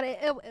 So. But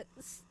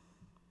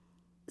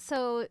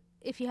so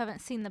if you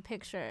haven't seen the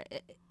picture,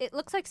 it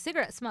looks like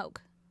cigarette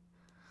smoke.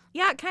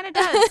 Yeah, it kind of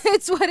does.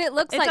 It's what it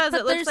looks like. It does.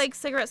 It looks like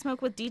cigarette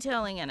smoke with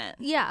detailing in it.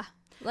 Yeah.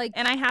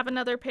 And I have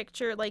another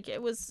picture, it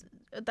was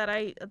that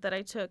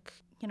I took,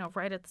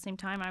 right at the same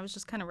time. I was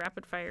just kind of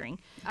rapid firing.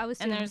 I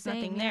was and there's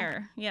nothing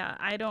there. Yeah,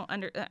 I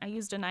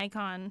used a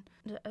Nikon,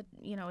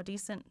 a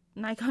decent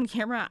Nikon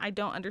camera. I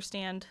don't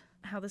understand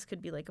how this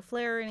could be a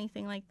flare or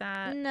anything like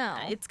that. No,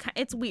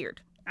 it's weird.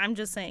 I'm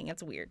just saying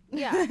it's weird.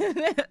 Yeah.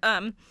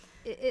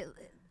 It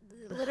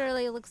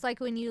literally looks like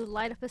when you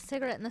light up a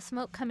cigarette and the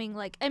smoke coming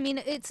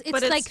it's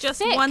but it's just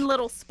thick. one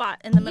little spot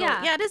in the middle.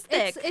 Yeah, it is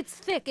thick. It's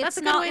thick. That's it's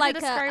a good not way like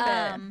to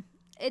describe it.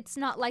 It's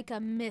not like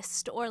a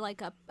mist or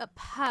a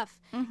puff.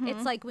 Mm-hmm.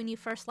 It's like when you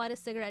first light a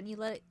cigarette and you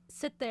let it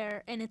sit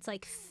there and it's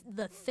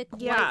the thick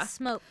white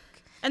smoke.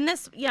 And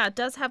this,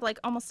 does have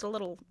almost a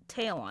little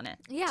tail on it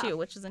too,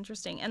 which is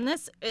interesting. And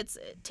this, it's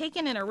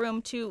taken in a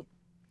room too.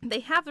 They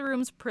have the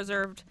rooms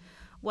preserved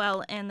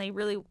well, and they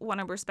really want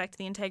to respect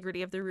the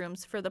integrity of the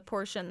rooms for the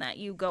portion that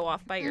you go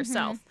off by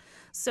yourself.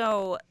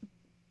 So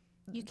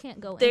you can't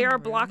go in. They are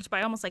blocked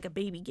by almost like a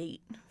baby gate,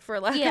 for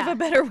lack of a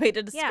better way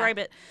to describe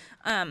it.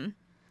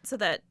 So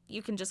that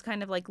you can just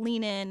kind of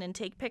lean in and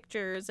take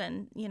pictures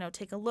and,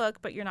 take a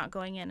look, but you're not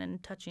going in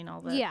and touching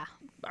all the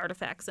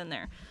artifacts in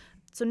there.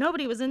 So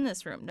nobody was in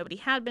this room. Nobody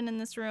had been in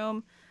this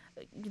room.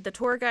 The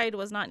tour guide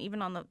was not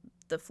even on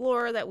the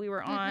floor that we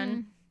were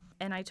on.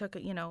 And I took,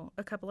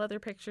 a couple other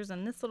pictures,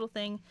 and this little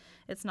thing,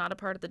 it's not a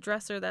part of the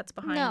dresser that's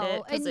behind it.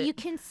 No, and you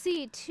can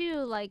see,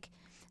 too,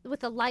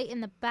 with the light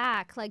in the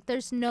back,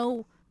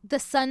 the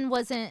sun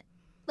wasn't,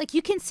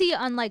 you can see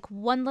on,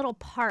 one little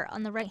part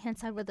on the right-hand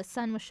side where the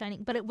sun was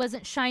shining, but it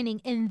wasn't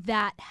shining in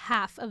that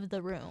half of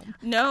the room.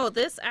 No,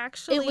 this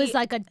actually... It was it's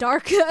like a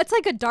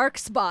dark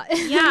spot.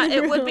 Yeah,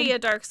 it would be a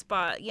dark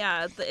spot.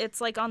 Yeah,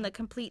 it's on the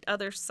complete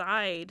other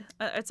side.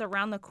 It's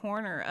around the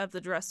corner of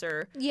the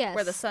dresser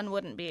where the sun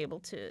wouldn't be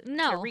able to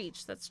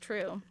reach. That's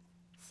true.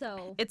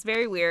 So... It's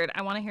very weird.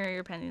 I want to hear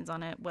your opinions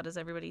on it. What does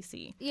everybody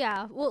see?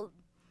 Yeah, well,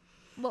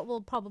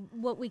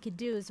 what we could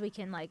do is we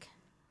can,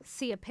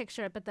 see a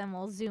picture, but then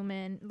we'll zoom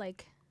in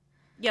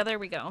yeah, there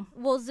we go.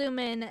 We'll zoom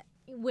in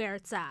where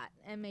it's at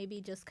and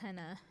maybe just kind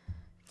of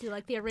do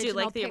the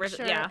original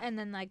picture and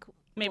then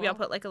maybe I'll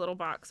put a little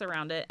box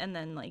around it and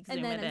then zoom it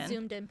in. And then a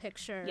zoomed in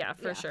picture. Yeah,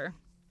 for sure.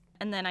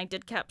 And then I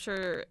did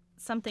capture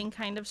something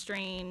kind of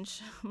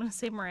strange. I'm going to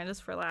save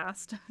Miranda's for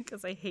last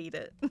because I hate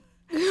it.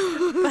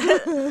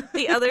 But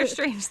the other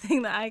strange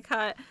thing that I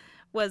caught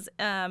was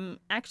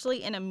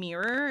actually in a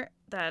mirror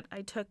that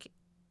I took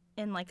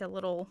in a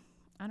little,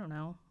 I don't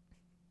know,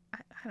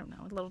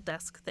 a little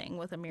desk thing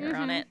with a mirror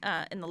on it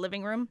in the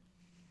living room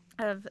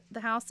of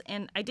the house.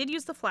 And I did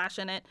use the flash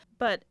in it,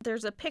 but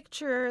there's a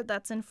picture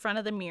that's in front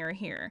of the mirror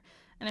here.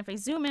 And if I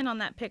zoom in on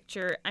that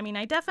picture,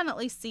 I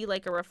definitely see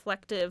a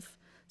reflective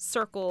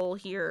circle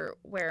here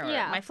where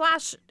my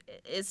flash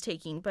is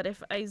taking. But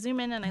if I zoom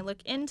in and I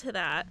look into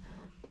that,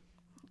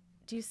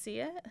 do you see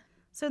it?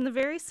 So in the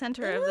very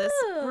center of this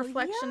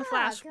reflection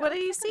flash, what do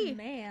you see?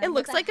 It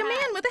looks like a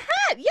man with a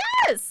hat.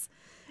 Yes!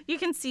 You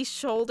can see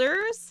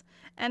shoulders,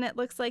 and it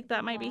looks like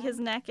that might be his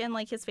neck and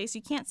like his face.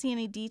 You can't see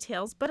any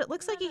details, but it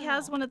looks like he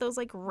has one of those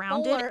like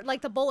rounded,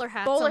 like the bowler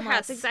hats. Bowler almost.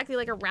 hats, exactly,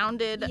 like a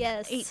rounded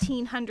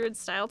 1800s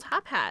style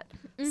top hat.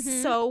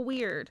 So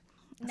weird.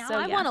 Now so,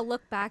 I want to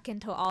look back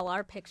into all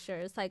our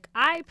pictures. Like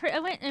I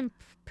went and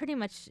pretty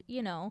much,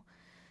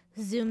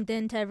 zoomed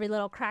into every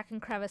little crack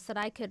and crevice that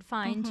I could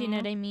find. You know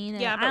what I mean?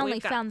 And I only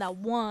found that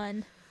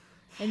one.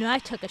 And I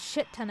took a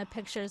shit ton of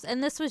pictures.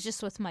 And this was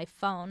just with my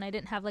phone. I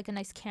didn't have like a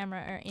nice camera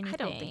or anything. I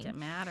don't think it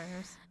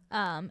matters.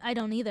 I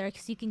don't either,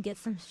 because you can get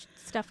some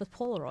stuff with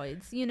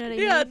Polaroids. You know what I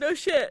mean? Yeah, no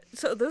shit.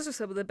 So those are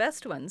some of the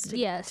best ones to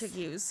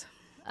use.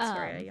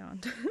 Sorry, I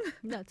yawned.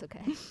 No, it's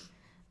okay.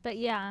 But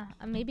yeah,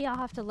 maybe I'll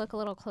have to look a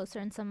little closer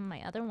in some of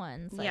my other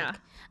ones. Like,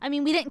 I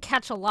mean, we didn't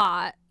catch a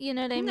lot. You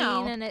know what I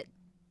mean? And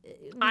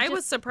I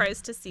was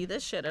surprised to see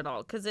this shit at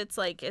all, because it's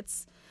like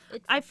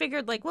I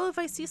figured like, well, if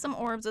I see some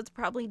orbs, it's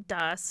probably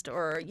dust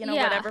or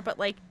whatever. But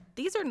like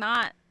these are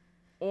not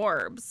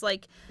orbs.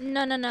 Like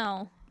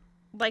no.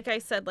 Like I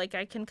said, like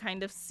I can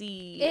kind of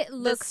see. It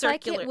looks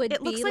like it would be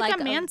It looks like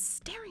a man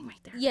staring right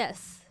there.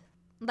 Yes.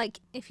 Like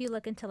if you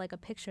look into like a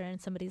picture and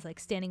somebody's like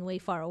standing way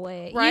far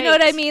away. Right. You know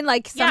what I mean?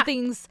 Like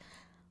something's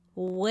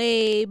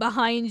way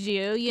behind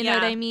you. You know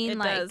what I mean? It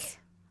like does.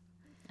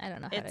 I don't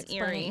know how to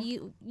explain eerie.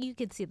 it. You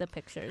could see the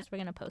pictures. We're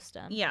gonna post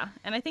them. Yeah,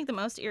 and I think the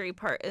most eerie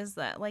part is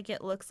that like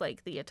it looks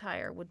like the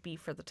attire would be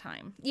for the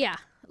time. Yeah,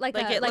 like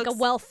a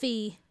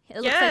wealthy.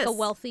 It looks like a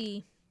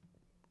wealthy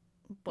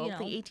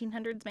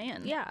 1800s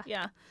man.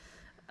 Yeah.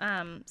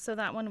 So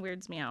that one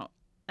weirds me out.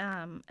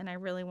 And I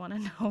really want to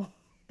know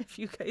if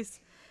you guys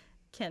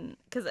can,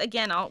 because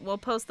again, we'll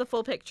post the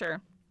full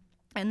picture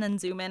and then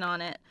zoom in on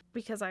it,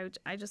 because I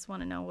just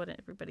want to know what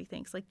everybody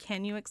thinks. Like,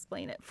 can you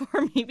explain it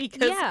for me?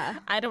 Because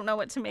I don't know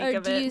what to make of it.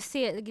 Or do you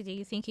see it? Do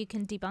you think you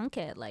can debunk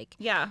it? Like,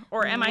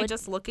 or am I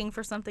just looking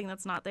for something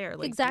that's not there?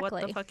 Like,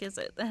 exactly. What the fuck is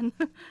it then?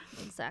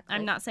 Exactly.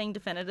 I'm not saying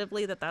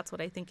definitively that that's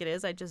what I think it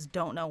is. I just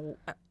don't know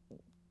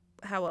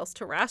how else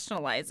to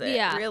rationalize it,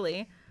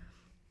 really.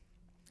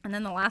 And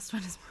then the last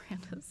one is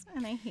Miranda's,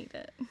 and I hate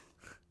it.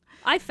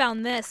 I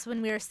found this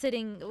when we were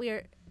sitting.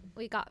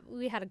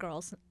 We had a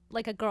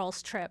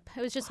girls trip.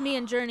 It was just me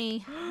and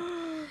Journey.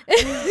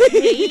 I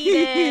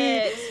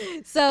hate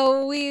it.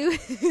 So we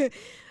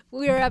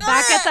were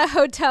back at the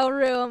hotel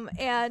room,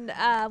 and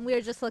we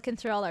were just looking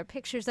through all our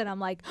pictures, and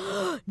I'm like,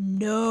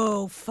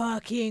 no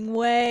fucking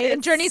way.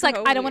 And Journey's like,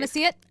 I don't want to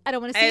see it. I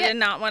don't want to see it. I did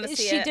not want to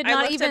see it. She did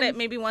not I looked at it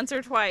maybe once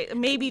or twice.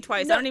 Maybe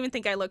twice. No, I don't even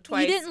think I looked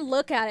twice. You didn't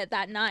look at it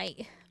that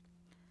night.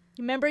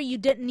 Remember, you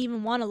didn't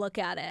even want to look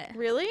at it.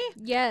 Really?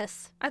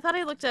 Yes. I thought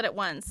I looked at it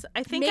once.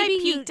 I think Maybe I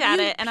peeked at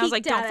it, and I was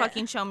like, don't it.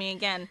 fucking show me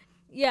again.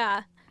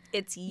 Yeah.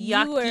 It's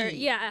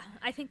yucky.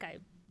 I think I...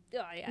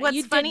 Oh, yeah. What's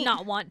you funny, did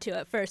not want to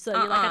at first, so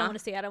you're like, I don't want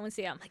to see it. I don't want to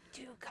see it. I'm like,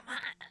 dude, come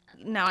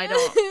on. No, I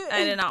don't.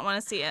 I did not want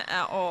to see it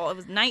at all. It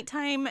was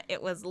nighttime.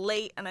 It was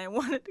late, and I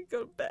wanted to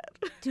go to bed.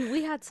 Dude,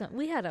 we had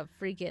a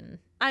freaking...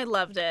 I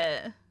loved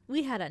it.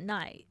 We had a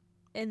night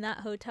in that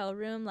hotel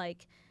room.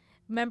 Like,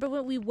 remember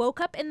when we woke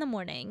up in the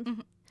morning...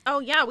 Mm-hmm. Oh,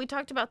 yeah, we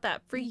talked about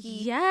that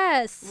freaky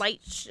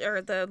light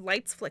or the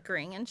lights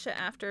flickering and shit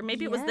after.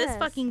 Maybe it was this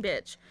fucking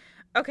bitch.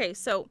 Okay,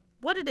 so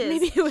what it is...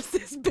 Maybe it was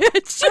this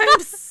bitch. I'm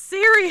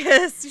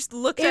serious. Just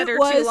looked at her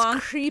too long. It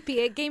was creepy.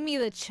 It gave me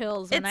the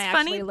chills when I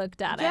actually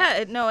looked at it. Yeah,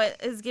 it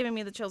is giving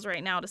me the chills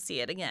right now to see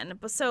it again.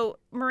 But so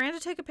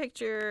Miranda took a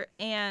picture,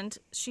 and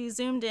she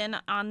zoomed in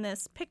on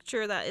this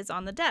picture that is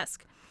on the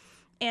desk.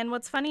 And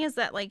what's funny is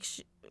that, like...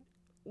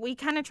 we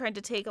kind of tried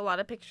to take a lot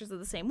of pictures of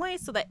the same way,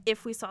 so that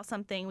if we saw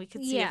something, we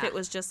could see if it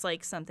was just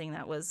like something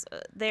that was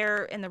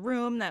there in the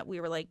room that we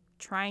were like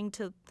trying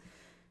to,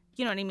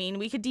 you know what I mean?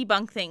 We could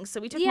debunk things.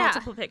 So we took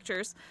multiple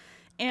pictures,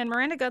 and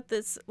Miranda got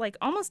this like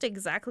almost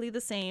exactly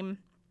the same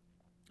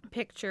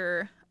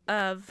picture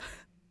of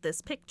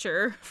this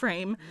picture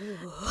frame.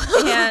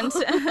 And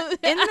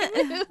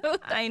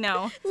I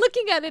know.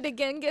 Looking at it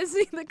again gives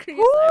me the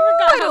creeps.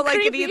 I don't like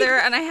it either,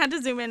 and I had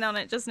to zoom in on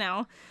it just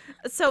now.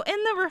 So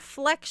in the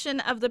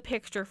reflection of the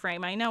picture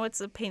frame, I know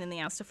it's a pain in the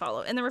ass to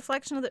follow. In the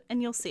reflection of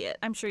and you'll see it.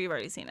 I'm sure you've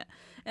already seen it.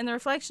 In the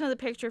reflection of the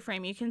picture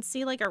frame, you can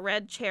see like a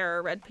red chair,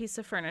 a red piece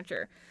of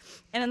furniture.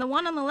 And in the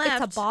one on the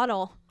left... it's a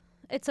bottle.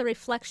 It's a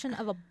reflection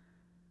of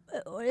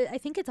I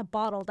think it's a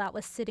bottle that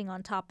was sitting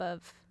on top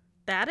of...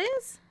 That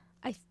is?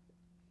 I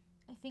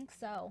think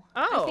so.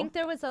 Oh. I think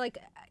there was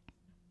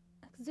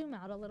zoom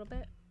out a little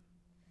bit.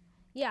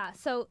 Yeah,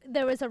 so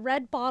there was a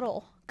red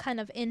bottle kind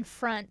of in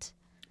front.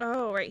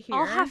 Oh, right here.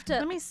 I'll have to...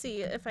 Let me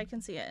see if I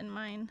can see it in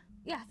mine.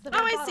 Yeah.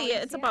 I see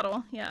it. It's a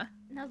bottle. Yeah.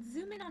 Now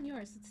zoom in on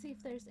yours. Let's see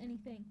if there's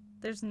anything.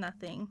 There's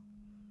nothing.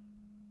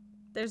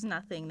 There's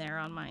nothing there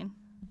on mine.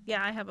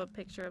 Yeah, I have a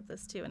picture of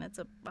this too, and it's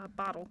a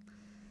bottle.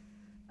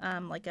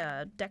 Like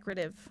a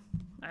decorative,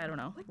 I don't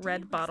know,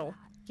 red bottle.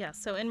 Yeah,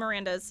 so in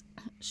Miranda's,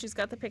 she's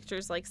got the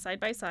pictures like side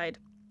by side,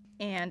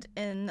 And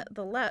in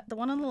the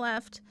one on the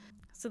left,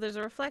 so there's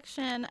a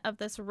reflection of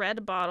this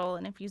red bottle,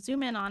 and if you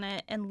zoom in on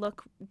it and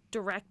look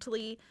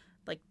directly,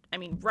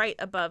 right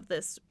above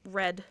this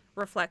red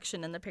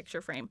reflection in the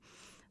picture frame,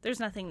 there's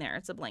nothing there.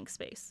 It's a blank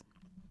space.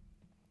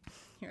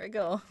 Here I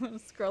go.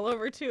 Scroll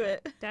over to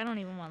it. I don't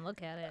even want to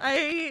look at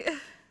it.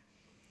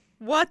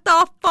 What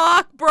the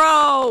fuck,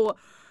 bro?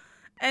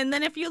 And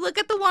then if you look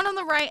at the one on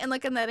the right and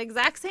look in that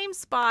exact same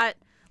spot,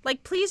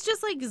 please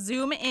just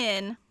zoom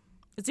into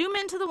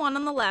the one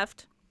on the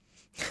left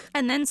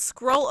and then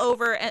scroll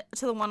over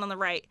to the one on the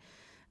right,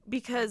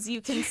 because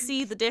you can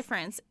see the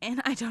difference.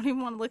 And I don't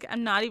even want to look.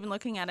 I'm not even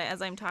looking at it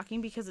as I'm talking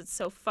because it's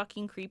so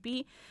fucking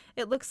creepy.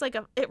 It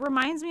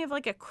reminds me of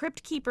a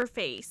crypt keeper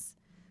face.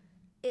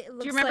 Do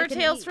you remember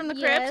Tales from the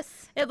Crypt?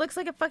 Yes. It looks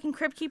like a fucking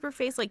crypt keeper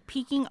face,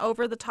 peeking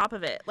over the top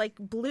of it,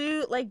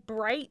 blue,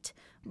 bright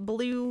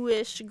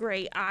bluish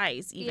gray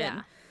eyes. Even,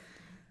 yeah.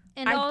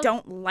 And I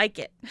don't like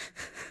it.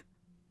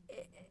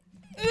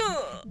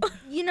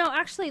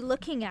 Actually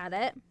looking at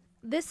it,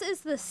 this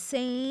is the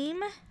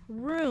same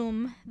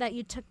room that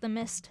you took the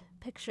mist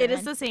picture. It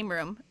is the same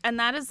room, and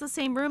that is the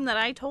same room that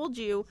I told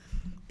you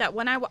that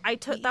when I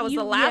took. That was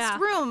the last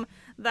room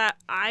that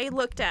I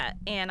looked at,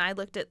 and I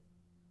looked at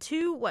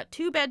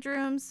two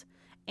bedrooms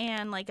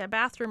and a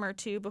bathroom or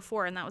two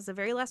before, and that was the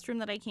very last room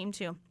that I came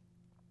to.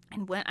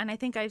 And I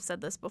think I've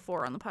said this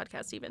before on the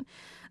podcast even,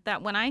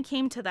 that when I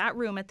came to that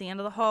room at the end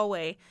of the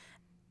hallway,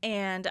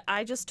 and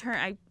I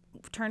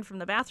turned from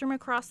the bathroom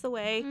across the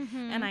way,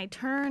 and I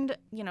turned,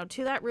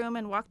 to that room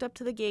and walked up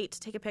to the gate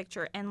to take a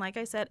picture, and like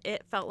I said,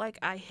 it felt like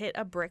I hit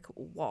a brick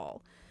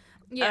wall.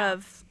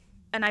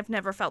 And I've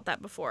never felt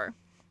that before.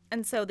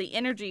 And so the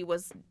energy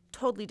was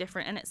totally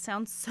different, and it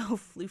sounds so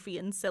floofy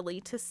and silly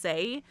to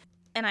say.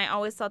 And I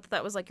always thought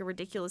that was a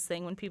ridiculous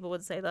thing when people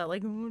would say that,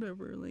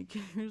 whatever,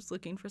 you're just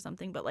looking for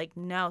something. But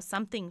no,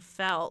 something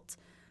felt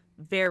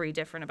very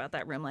different about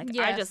that room. I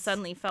just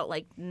suddenly felt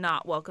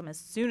not welcome as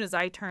soon as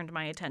I turned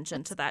my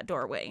attention to that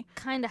doorway.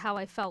 Kind of how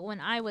I felt when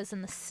I was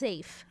in the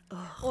safe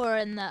or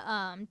in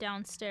the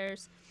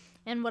downstairs.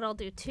 And what I'll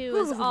do too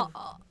is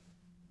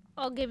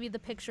I'll give you the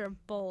picture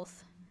of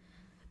both.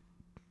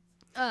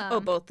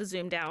 Both the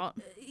zoomed out?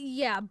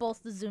 Yeah,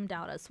 both the zoomed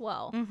out as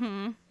well.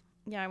 Mm-hmm.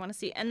 Yeah, I want to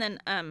see. And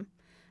then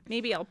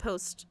maybe I'll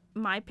post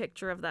my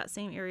picture of that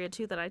same area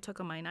too that I took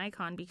on my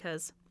Nikon,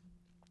 because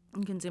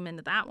you can zoom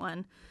into that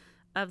one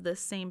of the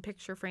same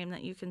picture frame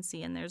that you can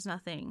see, and there's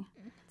nothing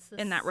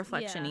in that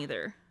reflection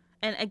either.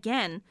 And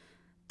again,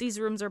 these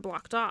rooms are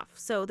blocked off,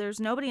 so there's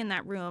nobody in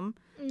that room.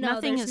 No,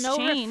 nothing has no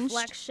changed.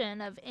 reflection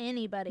of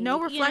anybody.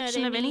 No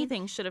reflection of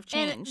anything should have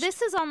changed. And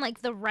this is on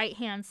the right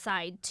hand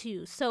side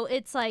too, so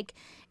it's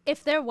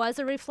if there was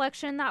a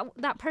reflection,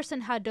 that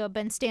person had to have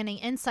been standing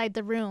inside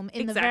the room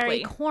in the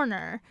very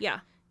corner. Yeah.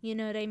 You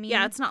know what I mean?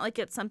 Yeah, it's not like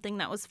it's something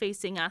that was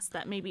facing us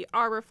that maybe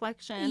our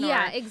reflection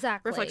or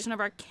exactly. Reflection of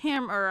our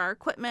camera or our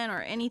equipment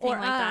or anything or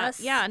like us,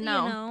 that. Yeah,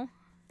 no. You know?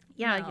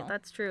 Yeah, no.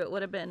 That's true. It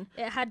would have been.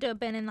 It had to have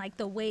been in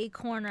the way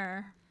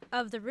corner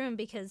of the room,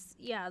 because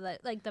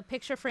the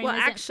picture frame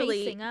isn't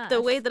facing us.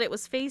 The way that it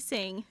was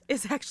facing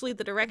is actually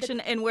the direction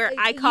and where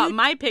I caught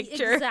my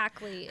picture.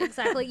 Exactly.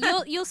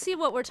 You'll see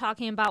what we're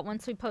talking about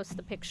once we post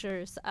the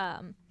pictures.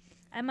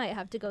 I might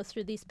have to go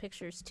through these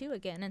pictures too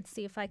again and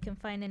see if I can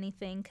find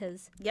anything,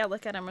 because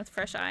look at them with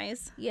fresh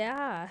eyes.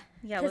 Yeah,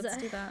 let's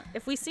do that.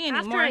 If we see any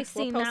after more, I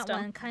seen we'll post that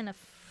them. one, kind of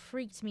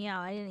freaked me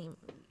out. I didn't even.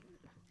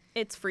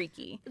 It's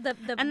freaky.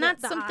 And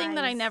that's the something eyes.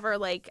 that I never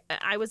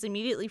I was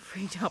immediately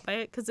freaked out by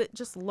it, because it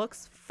just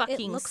looks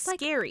fucking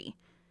scary.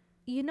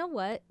 You know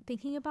what?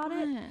 Thinking about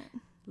it,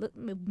 look,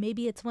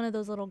 maybe it's one of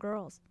those little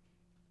girls.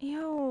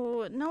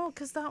 Ew, no,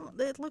 because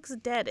it looks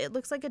dead. It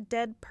looks like a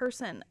dead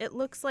person. It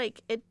looks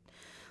like it.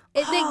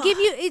 They give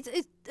you it's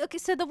okay.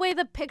 So the way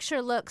the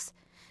picture looks,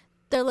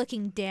 they're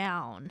looking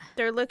down.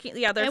 They're looking,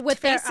 their with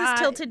face their is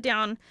tilted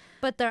down,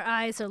 but their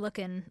eyes are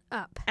looking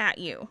up at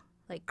you.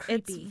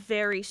 Creepy. It's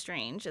very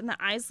strange, and the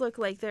eyes look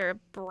like they're a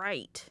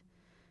bright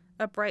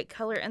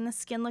color, and the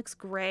skin looks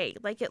gray.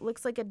 It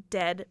looks like a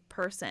dead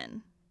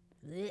person.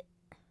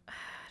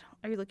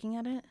 Are you looking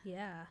at it?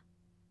 Yeah.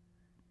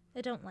 I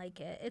don't like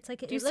it. It's Do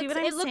you see what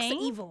I'm saying? It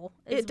looks evil.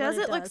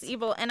 It looks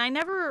evil, and I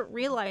never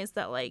realized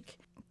that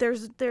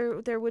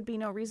there would be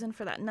no reason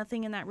for that.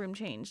 Nothing in that room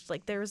changed.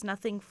 There was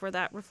nothing for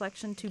that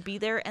reflection to be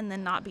there and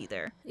then not be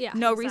there. Yeah.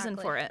 No reason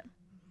for it.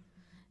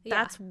 Yeah.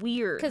 That's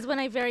weird. Because when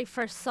I very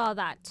first saw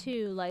that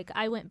too,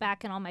 I went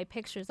back in all my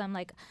pictures. I'm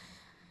like,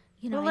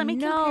 let me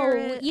compare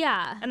it.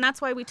 Yeah. And that's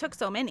why we took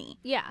so many.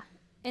 Yeah.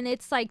 And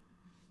it's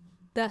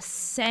the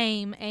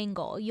same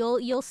angle.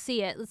 You'll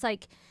see it. It's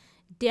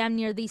damn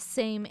near the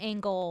same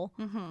angle.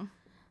 Mm-hmm.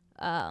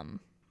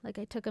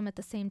 I took them at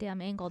the same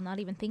damn angle, not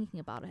even thinking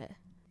about it.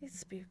 It's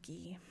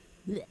spooky.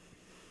 Blech.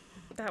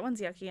 That one's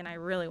yucky, and I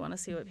really want to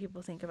see what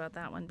people think about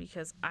that one,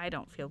 because I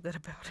don't feel good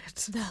about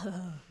it.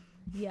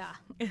 Yeah.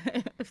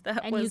 If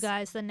that and you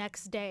guys, the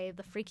next day,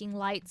 the freaking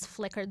lights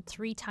flickered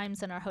 3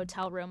 times in our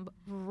hotel room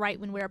right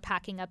when we were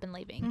packing up and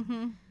leaving.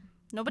 Mm-hmm.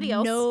 Nobody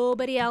else.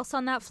 Nobody else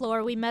on that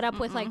floor. We met up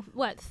with like,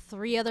 what,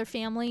 3 other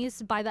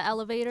families by the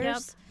elevators.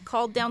 Yep.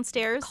 Called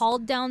downstairs.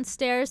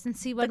 And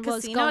see what the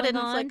was casino going didn't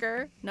on.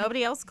 flicker.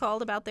 Nobody else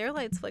called about their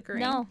lights flickering.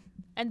 No.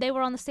 And they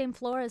were on the same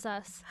floor as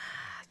us.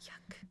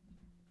 Yuck.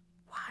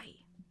 Why?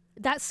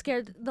 That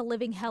scared the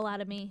living hell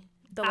out of me.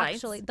 The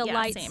Actually, lights? the Yeah,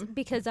 lights. same.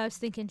 Because I was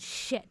thinking,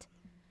 shit.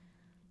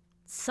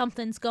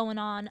 Something's going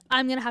on.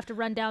 I'm going to have to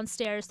run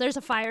downstairs. There's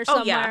a fire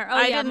somewhere.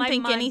 I didn't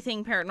think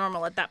anything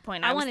paranormal at that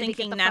point. I was wanted to get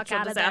thinking the fuck natural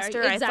out of there.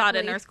 disaster. I thought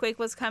an Exactly. earthquake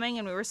was coming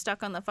and we were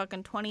stuck on the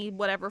fucking 20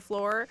 whatever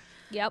floor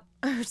Yep.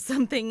 or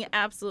something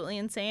absolutely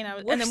insane.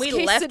 And then we Worst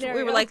case left. We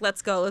scenario. were like,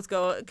 let's go.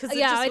 Because it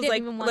Yeah, I just was didn't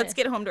like, even let's wanna-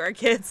 get home to our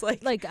kids.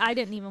 Like, I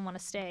didn't even want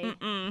to stay.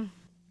 mm-mm.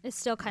 It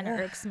still kind of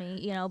irks me,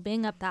 you know,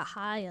 being up that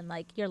high and,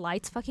 like, your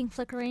lights fucking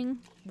flickering.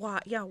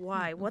 Why? Yeah,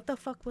 why? What the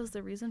fuck was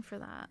the reason for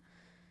that?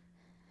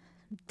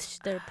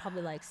 They're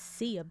probably like,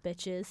 see ya,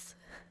 bitches.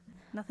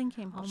 Nothing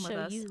came home I'll with show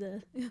us. you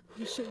the...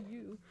 I'll show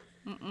you.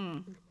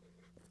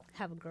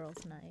 Have a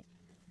girls' night.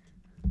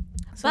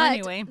 So But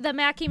anyway, the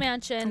Mackay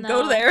Mansion,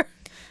 go though, there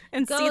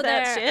and Go see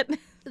that there. shit.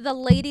 the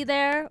lady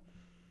there,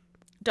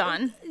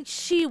 Dawn.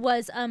 she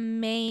was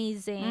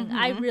amazing.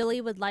 I Mm-hmm.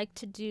 really would like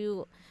to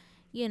do,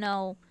 you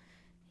know,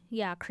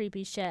 yeah,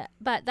 creepy shit.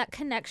 But that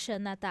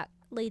connection that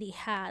lady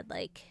had,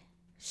 like,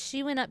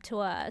 she went up to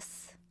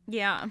us.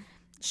 Yeah.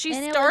 She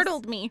And it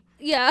startled me.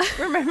 Yeah.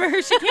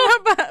 Remember, she came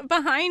up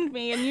behind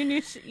me, and you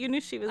knew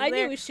she was I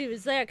there. knew she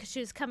was there because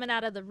she was coming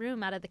out of the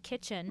room, out of the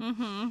kitchen.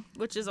 Mm-hmm.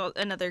 Which is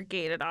another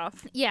gated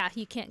off. Yeah,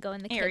 you can't go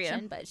in the Area.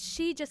 kitchen. But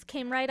she just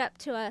came right up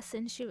to us,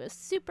 and she was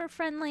super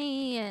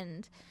friendly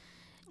and...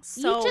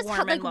 So you just warm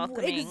had, like, and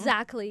welcoming.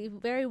 Exactly.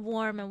 Very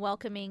warm and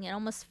welcoming and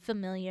almost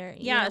familiar.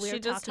 You Yeah, know, we she were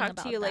just talking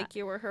talked to you about like that.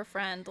 you were her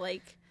friend.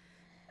 Like,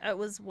 it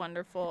was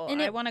wonderful. And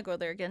I it- want to go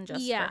there again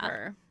just for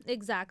her.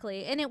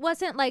 Exactly. And it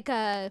wasn't like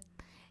a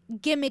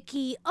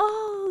gimmicky,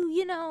 oh,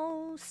 you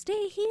know,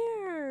 stay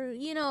here.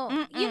 You know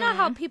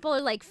how people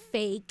are like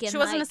fake and She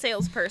wasn't like, a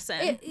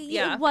salesperson.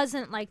 it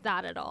wasn't like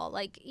that at all.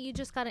 Like, you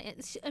just gotta.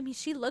 I mean,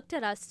 she looked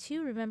at us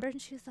too. Remember,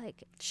 and she was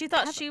like, She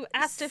thought she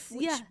asked if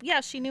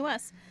she knew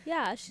us.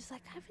 "Yeah." She's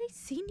like, "Have I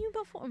seen you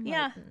before?" I'm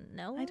Yeah. like,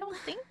 "No, I don't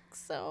think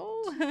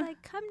so. She's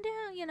like, "Come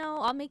down. You know,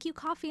 I'll make you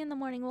coffee in the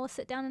morning. We'll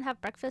sit down and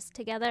have breakfast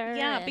together."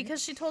 Yeah, and-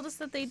 because she told us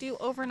that they do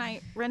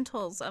overnight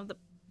rentals of the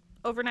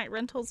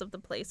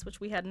place,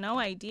 which we had no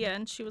idea.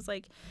 And she was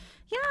like,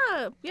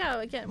 yeah,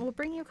 again, we'll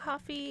bring you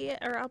coffee,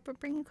 or I'll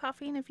bring you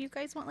coffee, and if you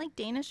guys want like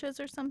Danishes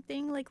or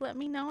something, like let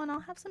me know, and I'll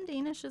have some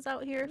Danishes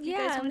out here if you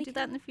guys want we to do that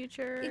can- in the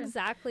future. And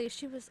Exactly.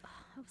 She was.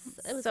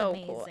 It was so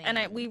amazing. cool.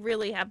 And we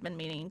really have been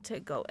meaning to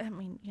go. I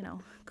mean, you know,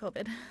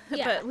 COVID,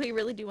 Yeah. but we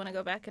really do want to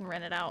go back and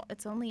rent it out.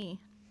 It's only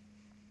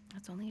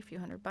a few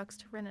 $100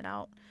 to rent it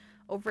out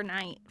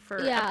overnight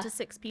for Yeah. up to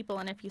 6 people,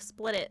 and if you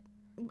split it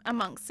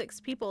amongst 6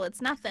 people,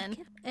 it's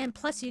nothing. And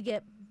plus, you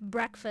get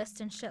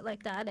breakfast and shit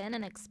like that, and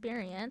an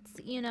experience.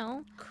 You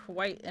know.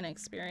 Quite an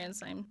experience.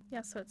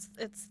 So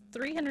it's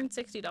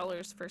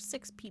 $360 for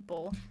 6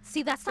 people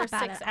See, that's for not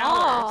bad 6 at hours.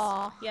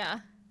 all. Yeah.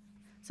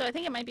 So I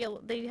think it might be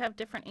they have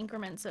different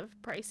increments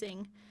of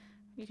pricing.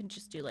 You can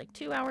just do like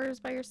 2 hours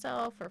by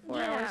yourself, or 4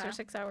 hours, Yeah. or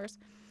 6 hours.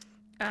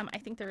 I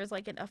think there is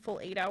like a full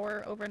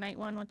 8-hour overnight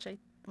one, which I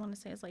want to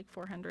say is like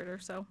 $400 or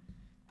so,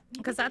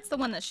 because that's the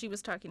one that she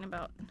was talking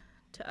about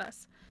to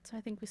us. So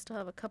I think we still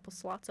have a couple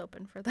slots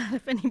open for that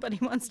if anybody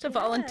wants to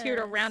volunteer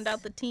to round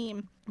out the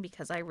team,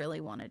 because I really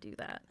want to do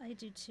that. I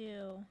do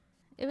too.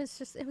 It was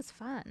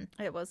fun.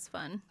 It was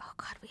fun. Oh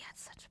God, we had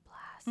such a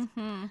blast.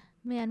 Mm-hmm.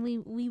 Man,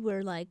 we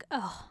were like,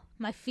 oh,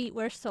 my feet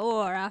were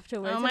sore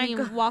afterwards. Oh my I mean,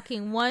 God.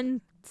 walking one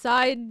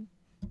side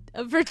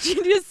of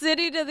Virginia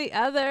City to the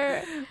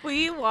other.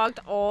 We walked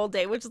all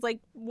day, which is like,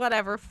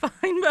 whatever,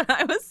 fine. But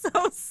I was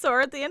so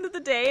sore at the end of the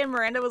day, and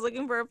Miranda was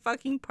looking for a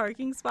fucking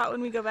parking spot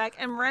when we go back.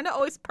 And Miranda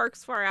always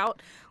parks far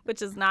out,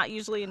 which is not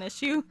usually an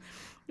issue.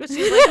 But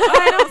she's like, oh,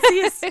 I don't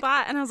see a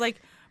spot. And I was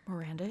like,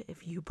 Miranda,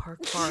 if you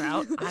park far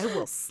out, I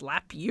will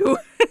slap you.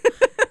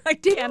 I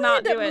Did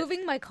cannot we end do up it.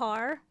 moving my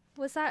car?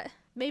 Was that?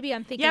 Maybe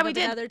I'm thinking Yeah, of we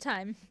did. another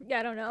time. Yeah,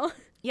 I don't know.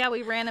 Yeah,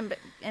 we ran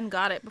and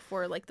got it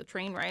before like the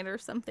train ride or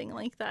something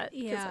like that.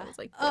 'cause I was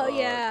like, Oh "Fuck."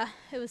 yeah.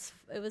 It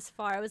was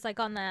far. It was like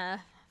on the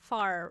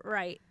far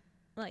right.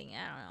 Like,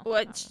 I don't know.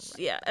 Which,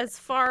 yeah, as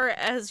far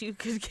as you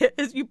could get,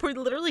 as you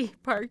literally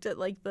parked at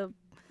like the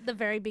The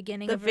very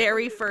beginning. the of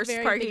very first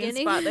very parking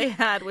beginning spot they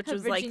had, which of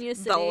was like Virginia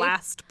the City.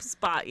 last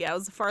spot. Yeah, it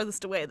was the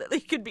farthest away that they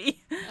could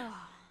be.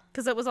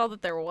 Because it was all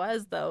that there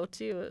was, though,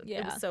 too. It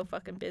Yeah. was so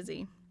fucking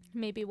busy.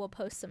 Maybe we'll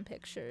post some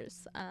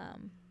pictures.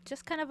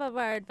 Just kind of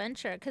our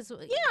adventure. Because,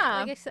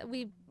 Yeah. like I said,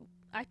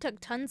 I took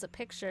tons of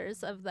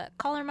pictures of the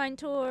Collar Mine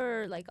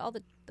tour, like all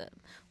the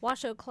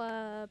Washoe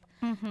Club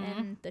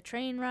and the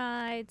train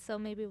ride. So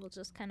maybe we'll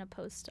just kind of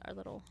post our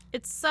little...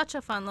 It's such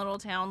a fun little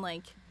town,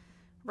 like,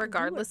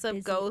 regardless of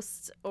busy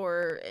ghosts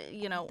or,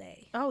 you know.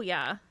 day. Oh,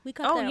 yeah. We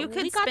got there. you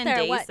could we got spend there,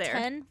 days what, there.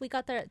 10? We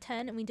got there at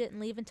 10 and we didn't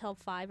leave until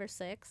 5 or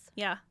 6.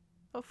 Yeah.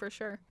 Oh, for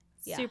sure.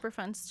 Yeah. Super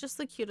fun. It's just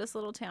the cutest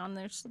little town.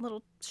 There's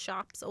little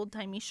shops,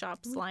 old-timey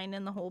shops lined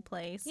in the whole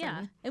place.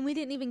 Yeah. And we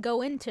didn't even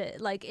go into,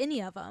 like,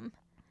 any of them.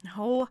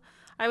 No.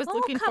 I was Oh,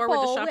 looking forward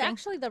to shopping.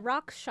 Actually, the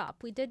rock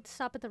shop. We did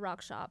stop at the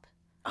rock shop.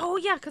 Oh,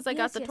 yeah, because I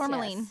got the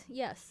tourmaline.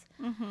 Yes.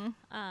 Mm-hmm.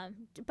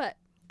 But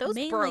Those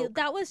mainly, broke.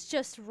 that was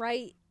just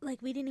right.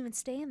 Like, we didn't even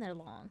stay in there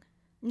long.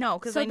 No,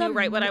 because So I knew the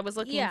right what m- I was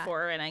looking yeah.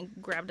 for, and I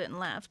grabbed it and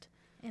left.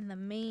 And the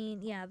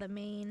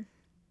main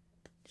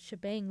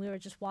shebang, we were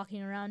just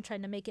walking around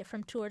trying to make it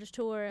from tour to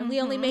tour. And we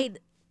only made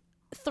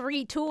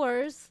 3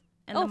 tours.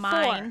 And the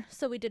mine. 4.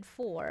 So we did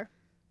 4.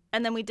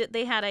 And then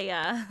they had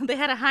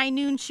a high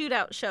noon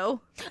shootout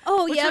show.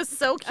 Oh, which yeah. was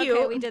so cute.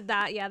 Okay, we did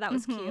that. Yeah, that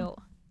was cute.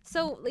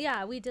 So,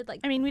 yeah, we did,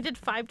 like, I mean, we did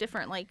 5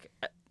 different, like,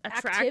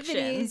 attractions.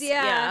 activities.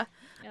 Yeah.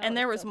 And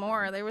there was so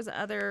more. fun. There was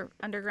other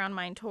underground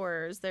mine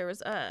tours. There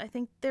was, I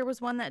think there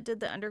was one that did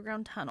the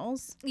underground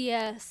tunnels,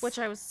 Yes. which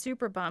I was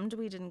super bummed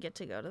we didn't get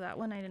to go to that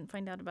one. I didn't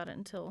find out about it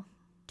until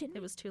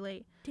it was too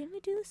late. Didn't we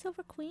do the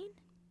Silver Queen?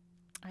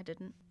 I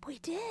didn't. We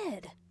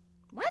did.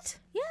 What?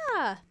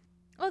 Yeah.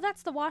 Oh,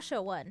 that's the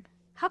Washoe one.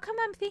 How come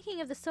I'm thinking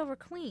of the Silver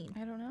Queen? I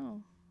don't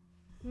know.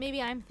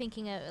 Maybe I'm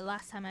thinking of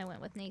last time I went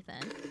with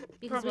Nathan.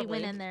 Because we went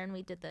Probably. in there and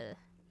we did the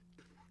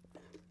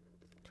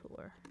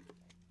tour.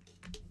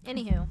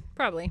 Anywho,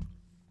 Probably.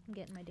 I'm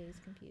getting my days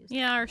confused.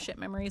 Yeah, our shit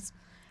memories.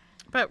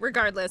 But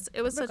regardless,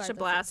 it was such a Regardless, it's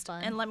blast.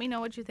 fun. And let me know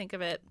what you think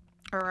of it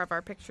or of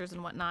our pictures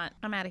and whatnot.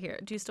 I'm out of here.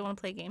 Do you still want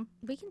to play a game?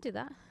 We can do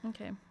that.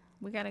 Okay.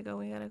 We gotta go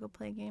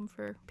play a game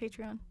for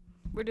Patreon.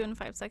 We're doing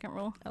 5-second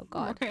rule. Oh,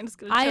 God. We're just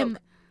gonna I choke. am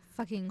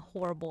fucking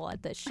horrible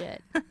at this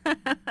shit.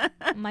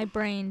 My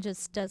brain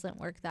just doesn't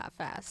work that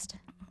fast.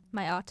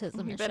 My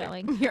autism is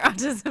showing. Your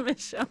autism is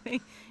showing.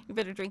 You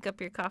better drink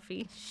up your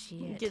coffee.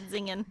 Shit. Get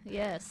zinging.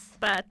 Yes.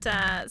 But,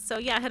 so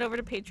yeah, head over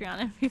to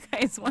Patreon if you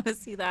guys want to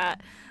see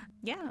that.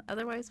 Yeah,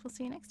 otherwise we'll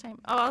see you next time.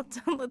 Oh,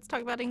 let's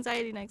talk about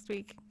anxiety next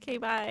week. Okay,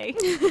 bye.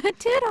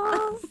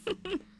 Toodles.